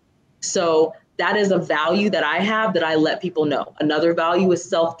me. So that is a value that I have that I let people know. Another value is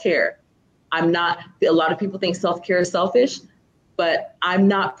self-care. A lot of people think self-care is selfish, but I'm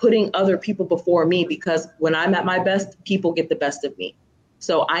not putting other people before me, because when I'm at my best, people get the best of me.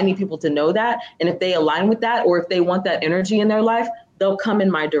 So I need people to know that. And if they align with that, or if they want that energy in their life, they'll come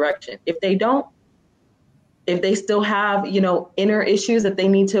in my direction. If they don't, if they still have, inner issues that they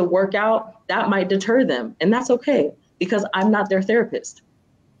need to work out, that might deter them. And that's okay, because I'm not their therapist.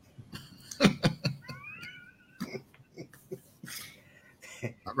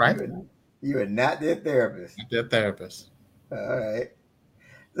 Right. You are not their therapist. Not their therapist. All right.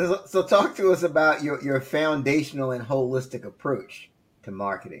 So talk to us about your foundational and holistic approach to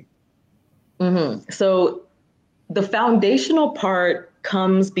marketing. Mm-hmm. So the foundational part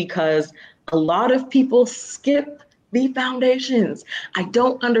comes because a lot of people skip the foundations. I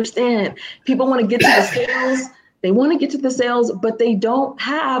don't understand. People want to get to the sales. They want to get to the sales, but they don't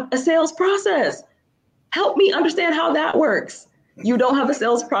have a sales process. Help me understand how that works. You don't have a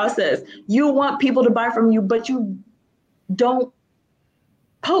sales process. You want people to buy from you, but you don't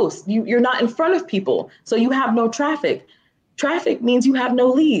post. You're not in front of people, so you have no traffic. Traffic means you have no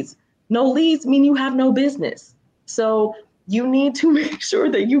leads. No leads mean you have no business. So you need to make sure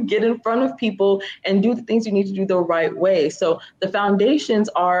that you get in front of people and do the things you need to do the right way. So the foundations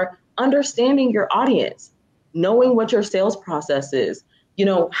are understanding your audience, knowing what your sales process is. You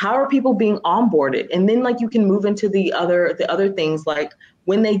know, how are people being onboarded? And then like you can move into the other things, like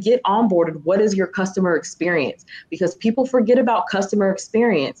when they get onboarded, what is your customer experience? Because people forget about customer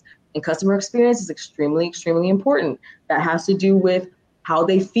experience, and customer experience is extremely, extremely important. That has to do with how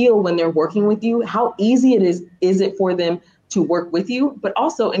they feel when they're working with you, how easy it is it for them to work with you, but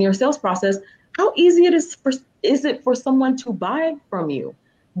also in your sales process, how easy is it for someone to buy from you?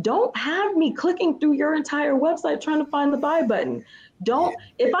 Don't have me clicking through your entire website trying to find the buy button.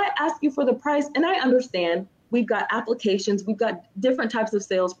 If I ask you for the price, and I understand we've got applications, we've got different types of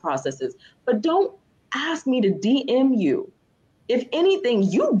sales processes, but don't ask me to DM you. If anything,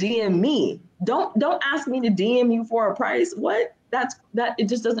 you DM me. Don't ask me to DM you for a price. What? It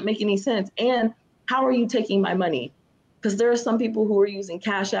just doesn't make any sense. And how are you taking my money? Because there are some people who are using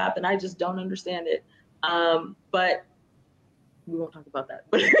Cash App, and I just don't understand it. But we won't talk about that.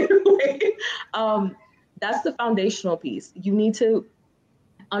 But anyway, that's the foundational piece. You need to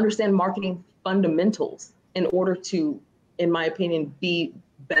understand marketing fundamentals in order to, in my opinion, be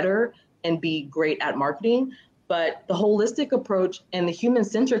better and be great at marketing. But the holistic approach and the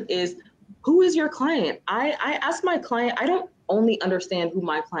human-centric is, who is your client? I ask my client, I don't only understand who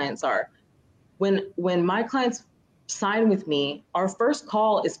my clients are. When my clients sign with me, our first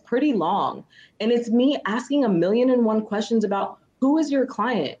call is pretty long. And it's me asking 1,000,001 questions about, who is your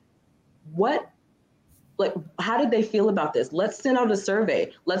client? How did they feel about this? Let's send out a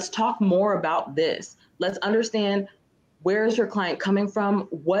survey. Let's talk more about this. Let's understand, where is your client coming from?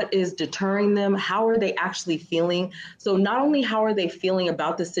 What is deterring them? How are they actually feeling? So not only how are they feeling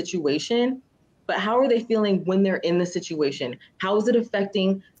about the situation, but how are they feeling when they're in the situation? How is it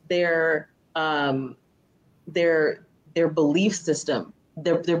affecting their belief system,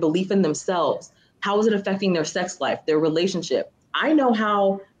 their belief in themselves? How is it affecting their sex life, their relationship? I know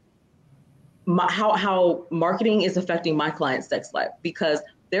how marketing is affecting my client's sex life, because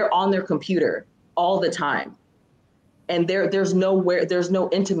they're on their computer all the time. And there's no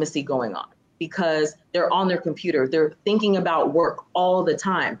intimacy going on, because they're on their computer. They're thinking about work all the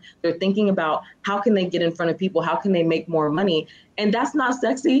time. They're thinking about how can they get in front of people? How can they make more money? And that's not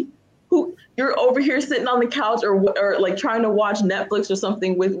sexy. You're over here sitting on the couch or like trying to watch Netflix or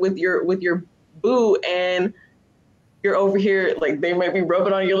something with your boo, and you're over here, like they might be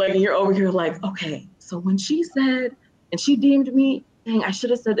rubbing on your leg, and you're over here like, okay, so when she said, and she DM'd me, dang, I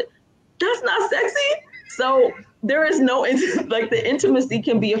should have said that. That's not sexy. So there is no, like the intimacy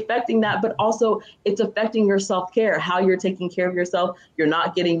can be affecting that, but also it's affecting your self-care, how you're taking care of yourself. You're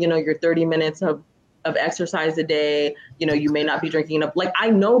not getting, your 30 minutes of exercise a day. You may not be drinking enough. Like, I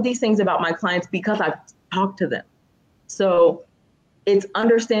know these things about my clients because I've talked to them. So it's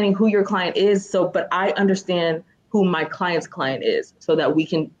understanding who your client is. But I understand who my client's client is, so that we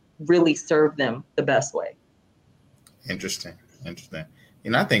can really serve them the best way. Interesting.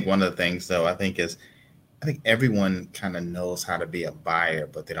 I think one of the things, though, I think everyone kind of knows how to be a buyer,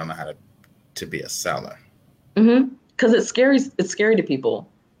 but they don't know how to be a seller. Mm-hmm. Because it's scary. It's scary to people.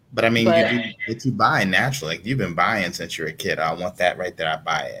 But I mean, you buy naturally. Like, you've been buying since you're a kid. I want that right there. I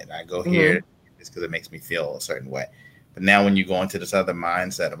buy it. I go here just because it makes me feel a certain way. But now when you go into this other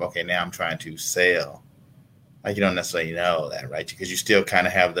mindset of, okay, now I'm trying to sell, like, you don't necessarily know that, right? Because you still kind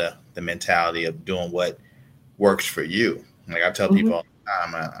of have the mentality of doing what works for you. Like, I tell people all the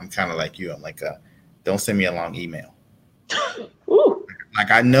time, I'm kind of like you. I'm like, don't send me a long email.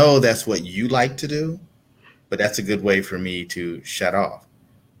 Like, I know that's what you like to do, but that's a good way for me to shut off.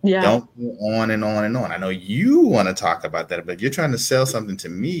 Yeah. Don't go on and on and on. I know you want to talk about that, but if you're trying to sell something to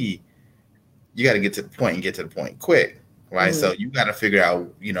me, you got to get to the point and get to the point quick, right? So you got to figure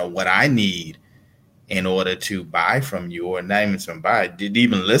out, what I need in order to buy from you, or not even to buy, did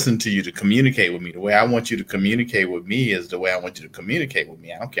even listen to you, to communicate with me. The way I want you to communicate with me is the way I want you to communicate with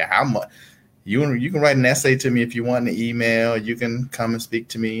me. I don't care how much. You can write an essay to me if you want, an email. You can come and speak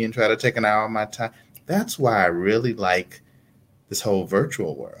to me and try to take an hour of my time. That's why I really like this whole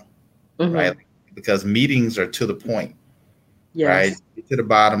virtual world, right? Because meetings are to the point, right? You get to the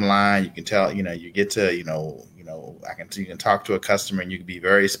bottom line. You can tell, you get to, you can talk to a customer and you can be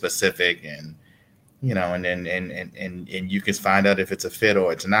very specific, and and then and you can find out if it's a fit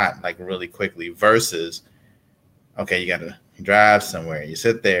or it's not, like, really quickly, versus, okay, you got to drive somewhere, you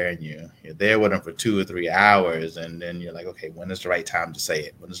sit there and you're there with them for 2 or 3 hours, and then you're like, okay, when is the right time to say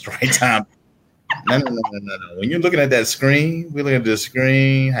it? When is the right time? No. When you're looking at that screen, we're looking at the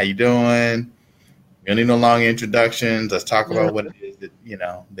screen. How you doing? You don't need no long introductions. Let's talk about what it is that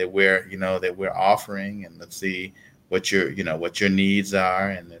that we're offering, and let's see what your needs are.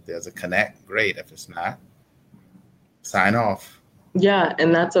 And if there's a connect, great. If it's not, sign off. Yeah,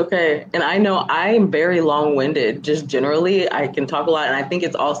 and that's okay. And I know I am very long-winded, just generally. I can talk a lot, and I think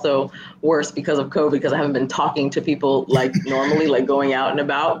it's also worse because of COVID, because I haven't been talking to people like normally, like going out and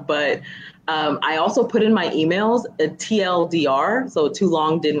about. But I also put in my emails a TLDR, so too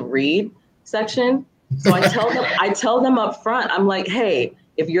long didn't read section. So I tell them up front, I'm like, hey,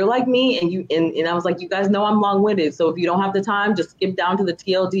 if you're like me and I was like, you guys know I'm long-winded, so if you don't have the time, just skip down to the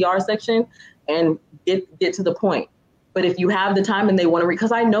TLDR section and get to the point. But if you have the time and they want to read,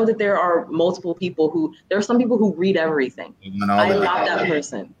 because I know that there are some people who read everything. I'm not that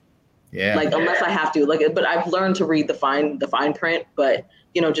person. Yeah. Like, unless I have to, like, but I've learned to read the fine print. But,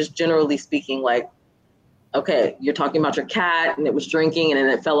 just generally speaking, like, okay, you're talking about your cat and it was drinking and then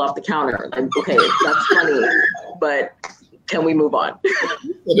it fell off the counter. Like, okay, that's funny, but can we move on?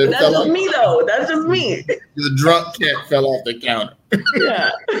 That's just me, though. That's just me. The drunk cat fell off the counter.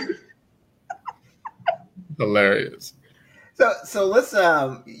 Yeah. Hilarious. So let's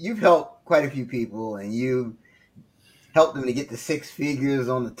you've helped quite a few people and you helped them to get to 6 figures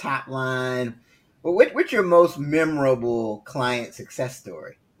on the top line. But what's your most memorable client success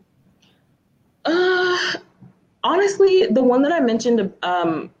story? Honestly, the one that I mentioned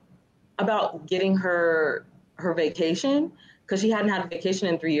about getting her vacation, because she hadn't had a vacation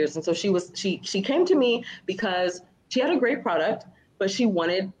in 3 years, and so she came to me because she had a great product, but she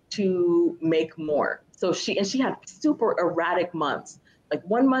wanted to make more. So she had super erratic months. Like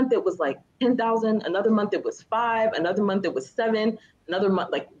one month it was like 10,000, another month it was 5, another month it was 7, another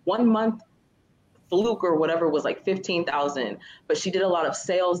month, like 1 month fluke or whatever was like 15,000, but she did a lot of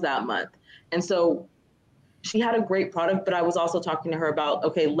sales that month. And so she had a great product, but I was also talking to her about,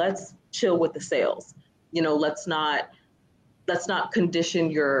 okay, let's chill with the sales. Let's not condition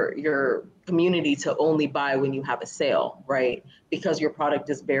your community to only buy when you have a sale, right? Because your product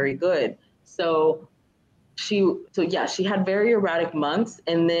is very good. So she had very erratic months,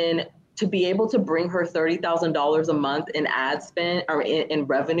 and then to be able to bring her $30,000 a month in ad spend or in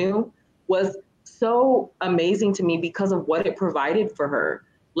revenue was so amazing to me because of what it provided for her.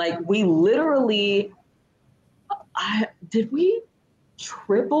 Like we literally, we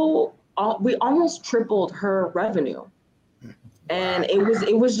almost tripled her revenue. And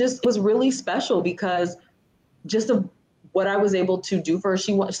it was really special because just of what I was able to do for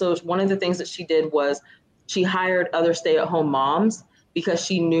her. So one of the things that she did was she hired other stay-at-home moms because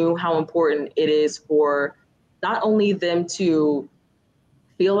she knew how important it is for not only them to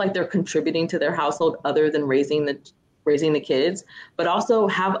feel like they're contributing to their household other than raising the kids, but also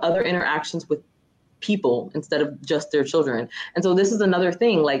have other interactions with people instead of just their children. And so this is another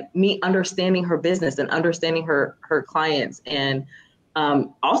thing, like me understanding her business and understanding her clients. And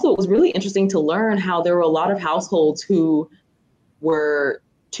also it was really interesting to learn how there were a lot of households who were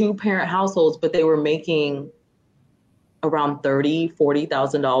 2-parent households, but they were making around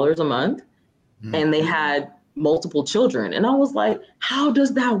 $30,000-$40,000 a month. Mm-hmm. And they had multiple children. And I was like, how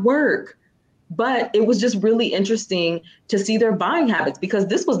does that work? But it was just really interesting to see their buying habits because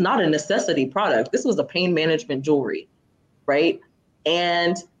this was not a necessity product. This was a pain management jewelry, right?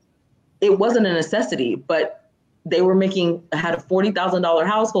 And it wasn't a necessity, but they had a $40,000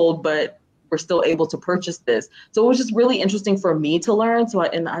 household, but were still able to purchase this. So it was just really interesting for me to learn.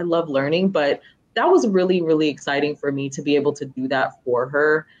 And I love learning, but that was really, really exciting for me to be able to do that for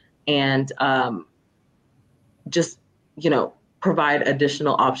her and just, provide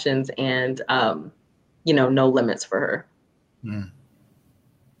additional options and, no limits for her.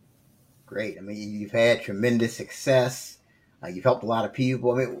 Great. I mean, you've had tremendous success. You've helped a lot of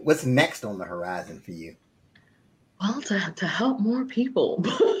people. I mean, what's next on the horizon for you? Well, to help more people.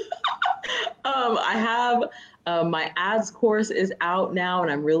 I have my ads course is out now,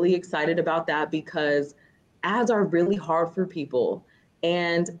 and I'm really excited about that because ads are really hard for people.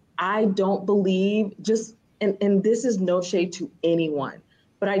 And I don't believe and this is no shade to anyone,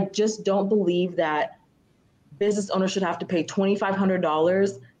 but I just don't believe that business owners should have to pay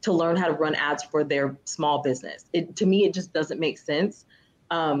 $2,500 to learn how to run ads for their small business. To me, it just doesn't make sense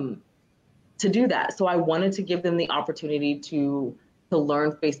to do that. So I wanted to give them the opportunity to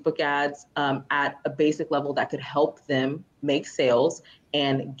learn Facebook ads at a basic level that could help them make sales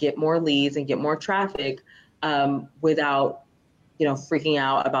and get more leads and get more traffic without freaking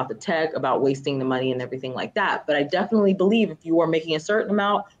out about the tech, about wasting the money and everything like that. But I definitely believe if you are making a certain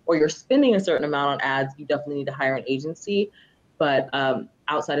amount or you're spending a certain amount on ads, you definitely need to hire an agency. But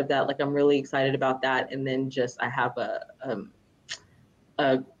outside of that, like I'm really excited about that. And then just I have a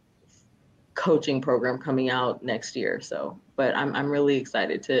coaching program coming out next year. So, but I'm really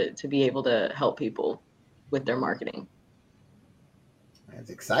excited to be able to help people with their marketing. That's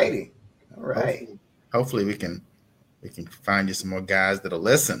exciting. All right. Hopefully we can find you some more guys that'll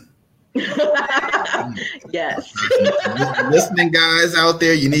listen. Yes. Listening guys out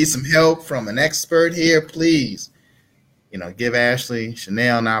there, you need some help from an expert here, please. Give Ashley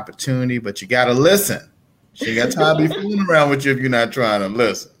Chanel an opportunity, but you got to listen. She ain't got time to be fooling around with you if you're not trying to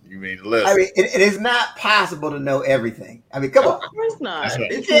listen. You need to listen. I mean, it is not possible to know everything. I mean, come on. Of course not. That's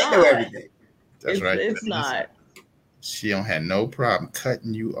right. You can't know everything. That's right. It's not. She don't have no problem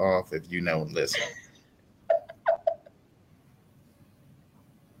cutting you off if you don't listen.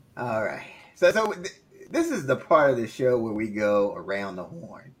 All right. So this is the part of the show where we go around the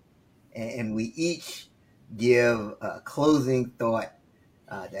horn, and we each give a closing thought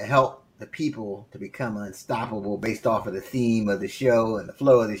to help the people to become unstoppable based off of the theme of the show and the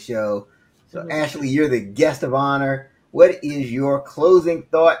flow of the show. So, Ashley, you're the guest of honor. What is your closing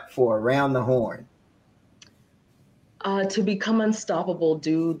thought for Around the Horn? To become unstoppable,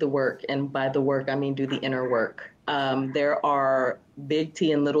 do the work. And by the work, I mean do the inner work. There are big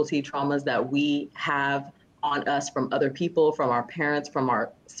T and little t traumas that we have on us from other people, from our parents, from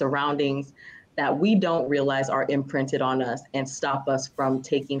our surroundings, that we don't realize are imprinted on us and stop us from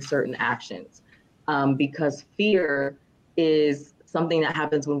taking certain actions. Because fear is something that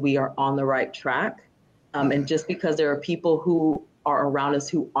happens when we are on the right track. And just because there are people who are around us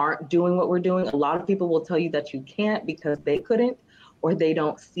who aren't doing what we're doing, a lot of people will tell you that you can't because they couldn't, or they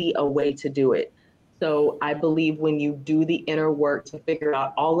don't see a way to do it. So I believe when you do the inner work to figure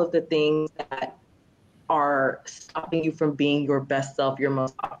out all of the things that are stopping you from being your best self, your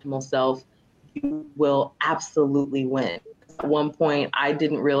most optimal self, you will absolutely win. At one point, I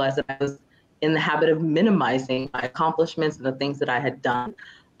didn't realize that I was in the habit of minimizing my accomplishments and the things that I had done.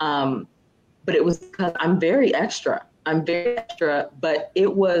 But it was because I'm very extra, but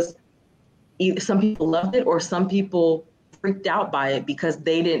it was either some people loved it or some people freaked out by it because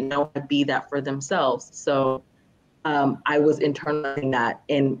they didn't know how to be that for themselves. So I was internalizing that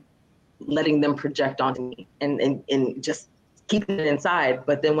and letting them project onto me and just keeping it inside.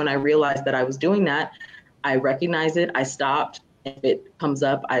 But then when I realized that I was doing that, I recognized it, I stopped. If it comes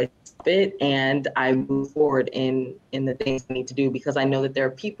up, I stop it and I move forward in the things I need to do, because I know that there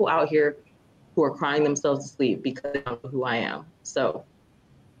are people out here who are crying themselves to sleep because they don't know who I am. So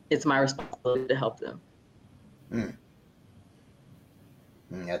it's my responsibility to help them.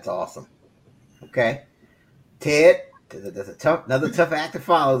 That's awesome. Okay. Ted, that's another tough act to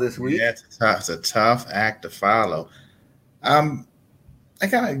follow this week. Yeah, it's a tough act to follow. I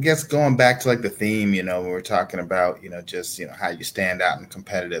kind of guess going back to like the theme, when we're talking about, just, how you stand out in a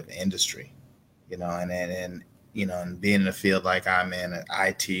competitive industry, and being in a field like I'm in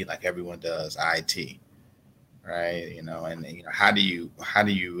IT, like everyone does IT, right? And how do you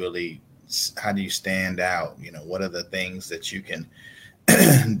stand out? What are the things that you can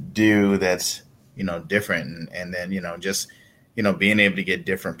do that's, different, and then, just, being able to get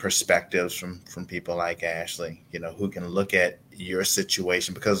different perspectives from people like Ashley, who can look at your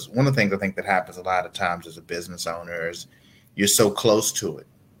situation. Because one of the things I think that happens a lot of times as a business owner is you're so close to it,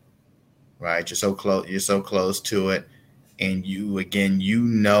 right? You're so close to it. And you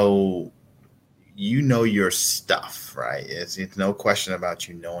know your stuff, right? It's no question about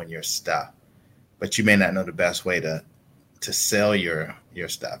you knowing your stuff, but you may not know the best way to sell your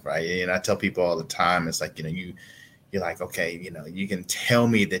stuff, right? And I tell people all the time, it's like, you're like, okay, you can tell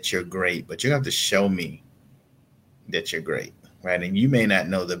me that you're great, but you have to show me that you're great, right? And you may not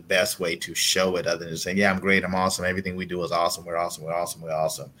know the best way to show it other than saying, yeah, I'm great, I'm awesome, everything we do is awesome, we're awesome, we're awesome, we're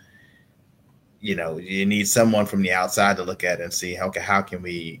awesome. You need someone from the outside to look at it and see, okay, how can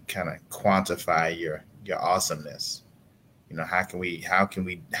we kind of quantify your awesomeness? How can we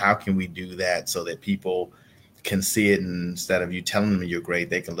do that so that people can see it, and instead of you telling them you're great,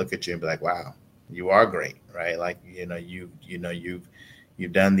 they can look at you and be like, wow, you are great, right? Like, you've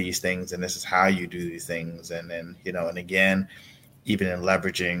done these things and this is how you do these things. And then, and again, even in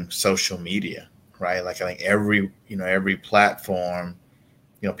leveraging social media, right? Like, I think every platform,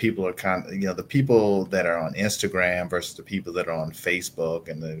 people are the people that are on Instagram versus the people that are on Facebook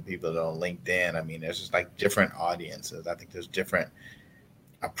and the people that are on LinkedIn. I mean, there's just like different audiences. I think there's different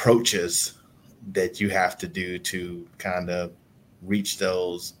approaches that you have to do to kind of reach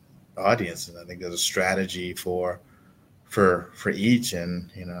those audiences. I think there's a strategy for each.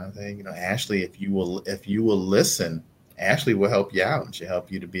 And, I think, Ashley, if you will listen, Ashley will help you out, and she'll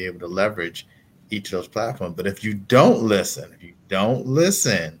help you to be able to leverage each of those platforms. But if you don't listen,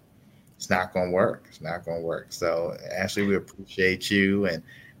 it's not going to work. It's not going to work. So Ashley, we appreciate you and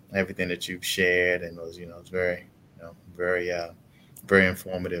everything that you've shared, and it was, it's very, very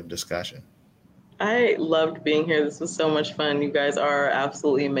informative discussion. I loved being here. This was so much fun. You guys are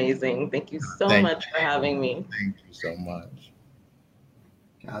absolutely amazing. Thank you so much for having me. Thank you so much.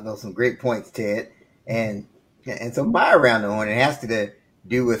 Those are some great points, Ted. And so my around the horn, it has to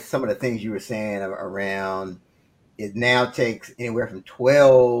do with some of the things you were saying around it now takes anywhere from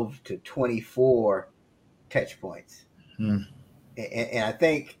 12 to 24 touch points. And I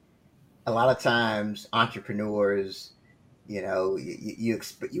think a lot of times entrepreneurs, you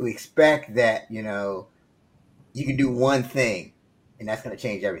expect that, you can do one thing and that's going to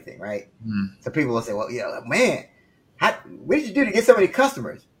change everything, right? So people will say, well, man, what did you do to get so many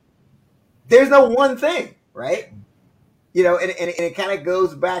customers? There's no one thing, right? And it kind of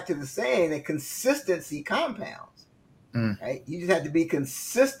goes back to the saying that consistency compounds, right? You just have to be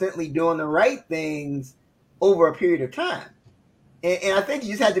consistently doing the right things over a period of time. And I think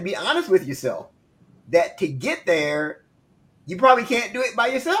you just have to be honest with yourself that to get there, you probably can't do it by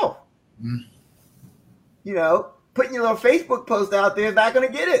yourself. Putting your little Facebook post out there is not going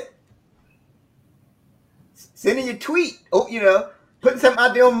to get it. Sending your tweet, putting something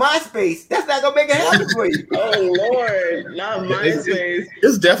out there on MySpace, that's not going to make it happen for you. Oh, Lord, not MySpace.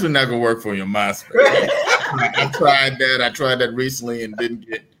 It's definitely not going to work for you on MySpace. Right. I tried that. I tried that recently and didn't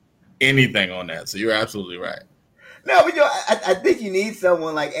get anything on that. So you're absolutely right. No, but I think you need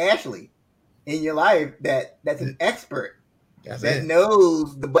someone like Ashley in your life that's an expert. That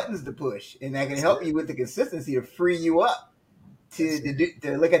knows the buttons to push and that can help you with the consistency to free you up to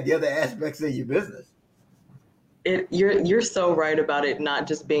look at the other aspects of your business. You're so right about it not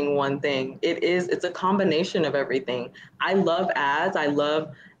just being one thing. It's a combination of everything. I love ads. I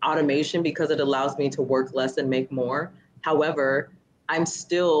love automation because it allows me to work less and make more. However, I'm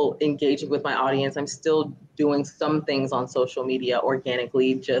still engaging with my audience. I'm still doing some things on social media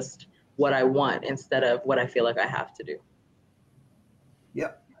organically, just what I want instead of what I feel like I have to do.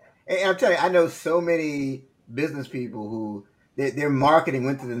 Yep. And I'm telling you, I know so many business people who their marketing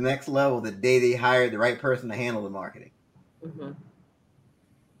went to the next level the day they hired the right person to handle the marketing.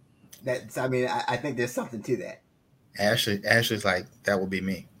 I think there's something to that. Ashley's like, that will be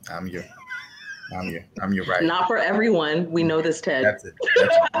me. I'm your right. Not for everyone. We know this, Ted. That's it.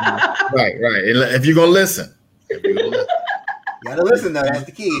 Right. If you're gonna listen, you gotta listen though. That's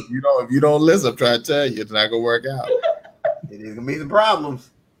the key. If you don't listen, I'm trying to tell you, it's not gonna work out. There's gonna be some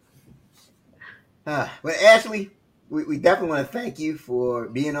problems. But Ashley, we definitely want to thank you for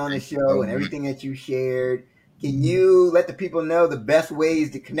being on the show and everything that you shared. Can you let the people know the best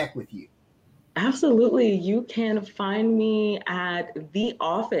ways to connect with you? Absolutely. You can find me at the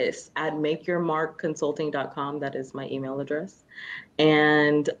office at makeyourmarkconsulting.com. That is my email address.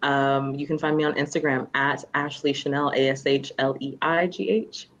 And you can find me on Instagram at Ashley Chanel,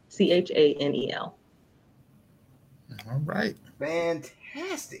 ASHLEIGHCHANEL. All right.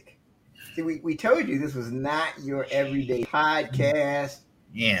 Fantastic. See, we told you this was not your everyday podcast.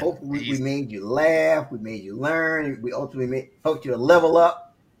 Yeah. Hopefully we made you laugh. We made you learn. We ultimately helped you to level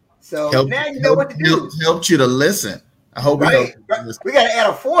up. So now you know what to do. Helped you to listen. I hope we got to add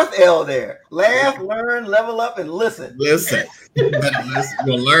a fourth L there. Laugh, learn, level up, and listen. Listen. You're going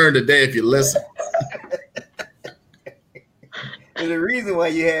to learn today if you listen. There's a reason why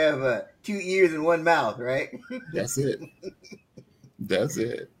you have 2 ears and 1 mouth, right? That's it. That's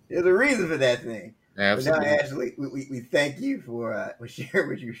it. There's a reason for that thing. Absolutely. But now, Ashley, we thank you for sharing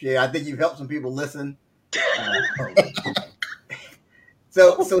what you shared. I think you've helped some people listen.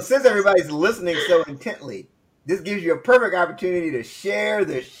 So since everybody's listening so intently, this gives you a perfect opportunity to share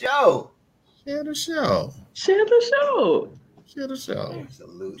the show. Share the show. Share the show. Share the show.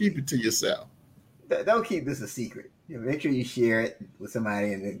 Absolutely. Keep it to yourself. Don't keep this a secret. Make sure you share it with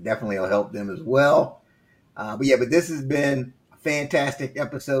somebody, and it definitely will help them as well. But this has been a fantastic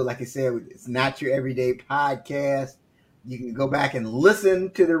episode. Like I said, it's not your everyday podcast. You can go back and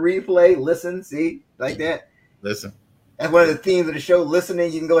listen to the replay. Listen, see, like that. Listen. That's one of the themes of the show,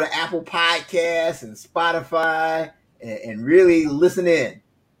 listening. You can go to Apple Podcasts and Spotify and really listen in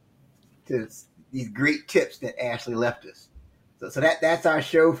to these great tips that Ashley left us. So that's our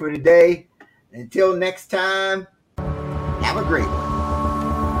show for today. Until next time, have a great one.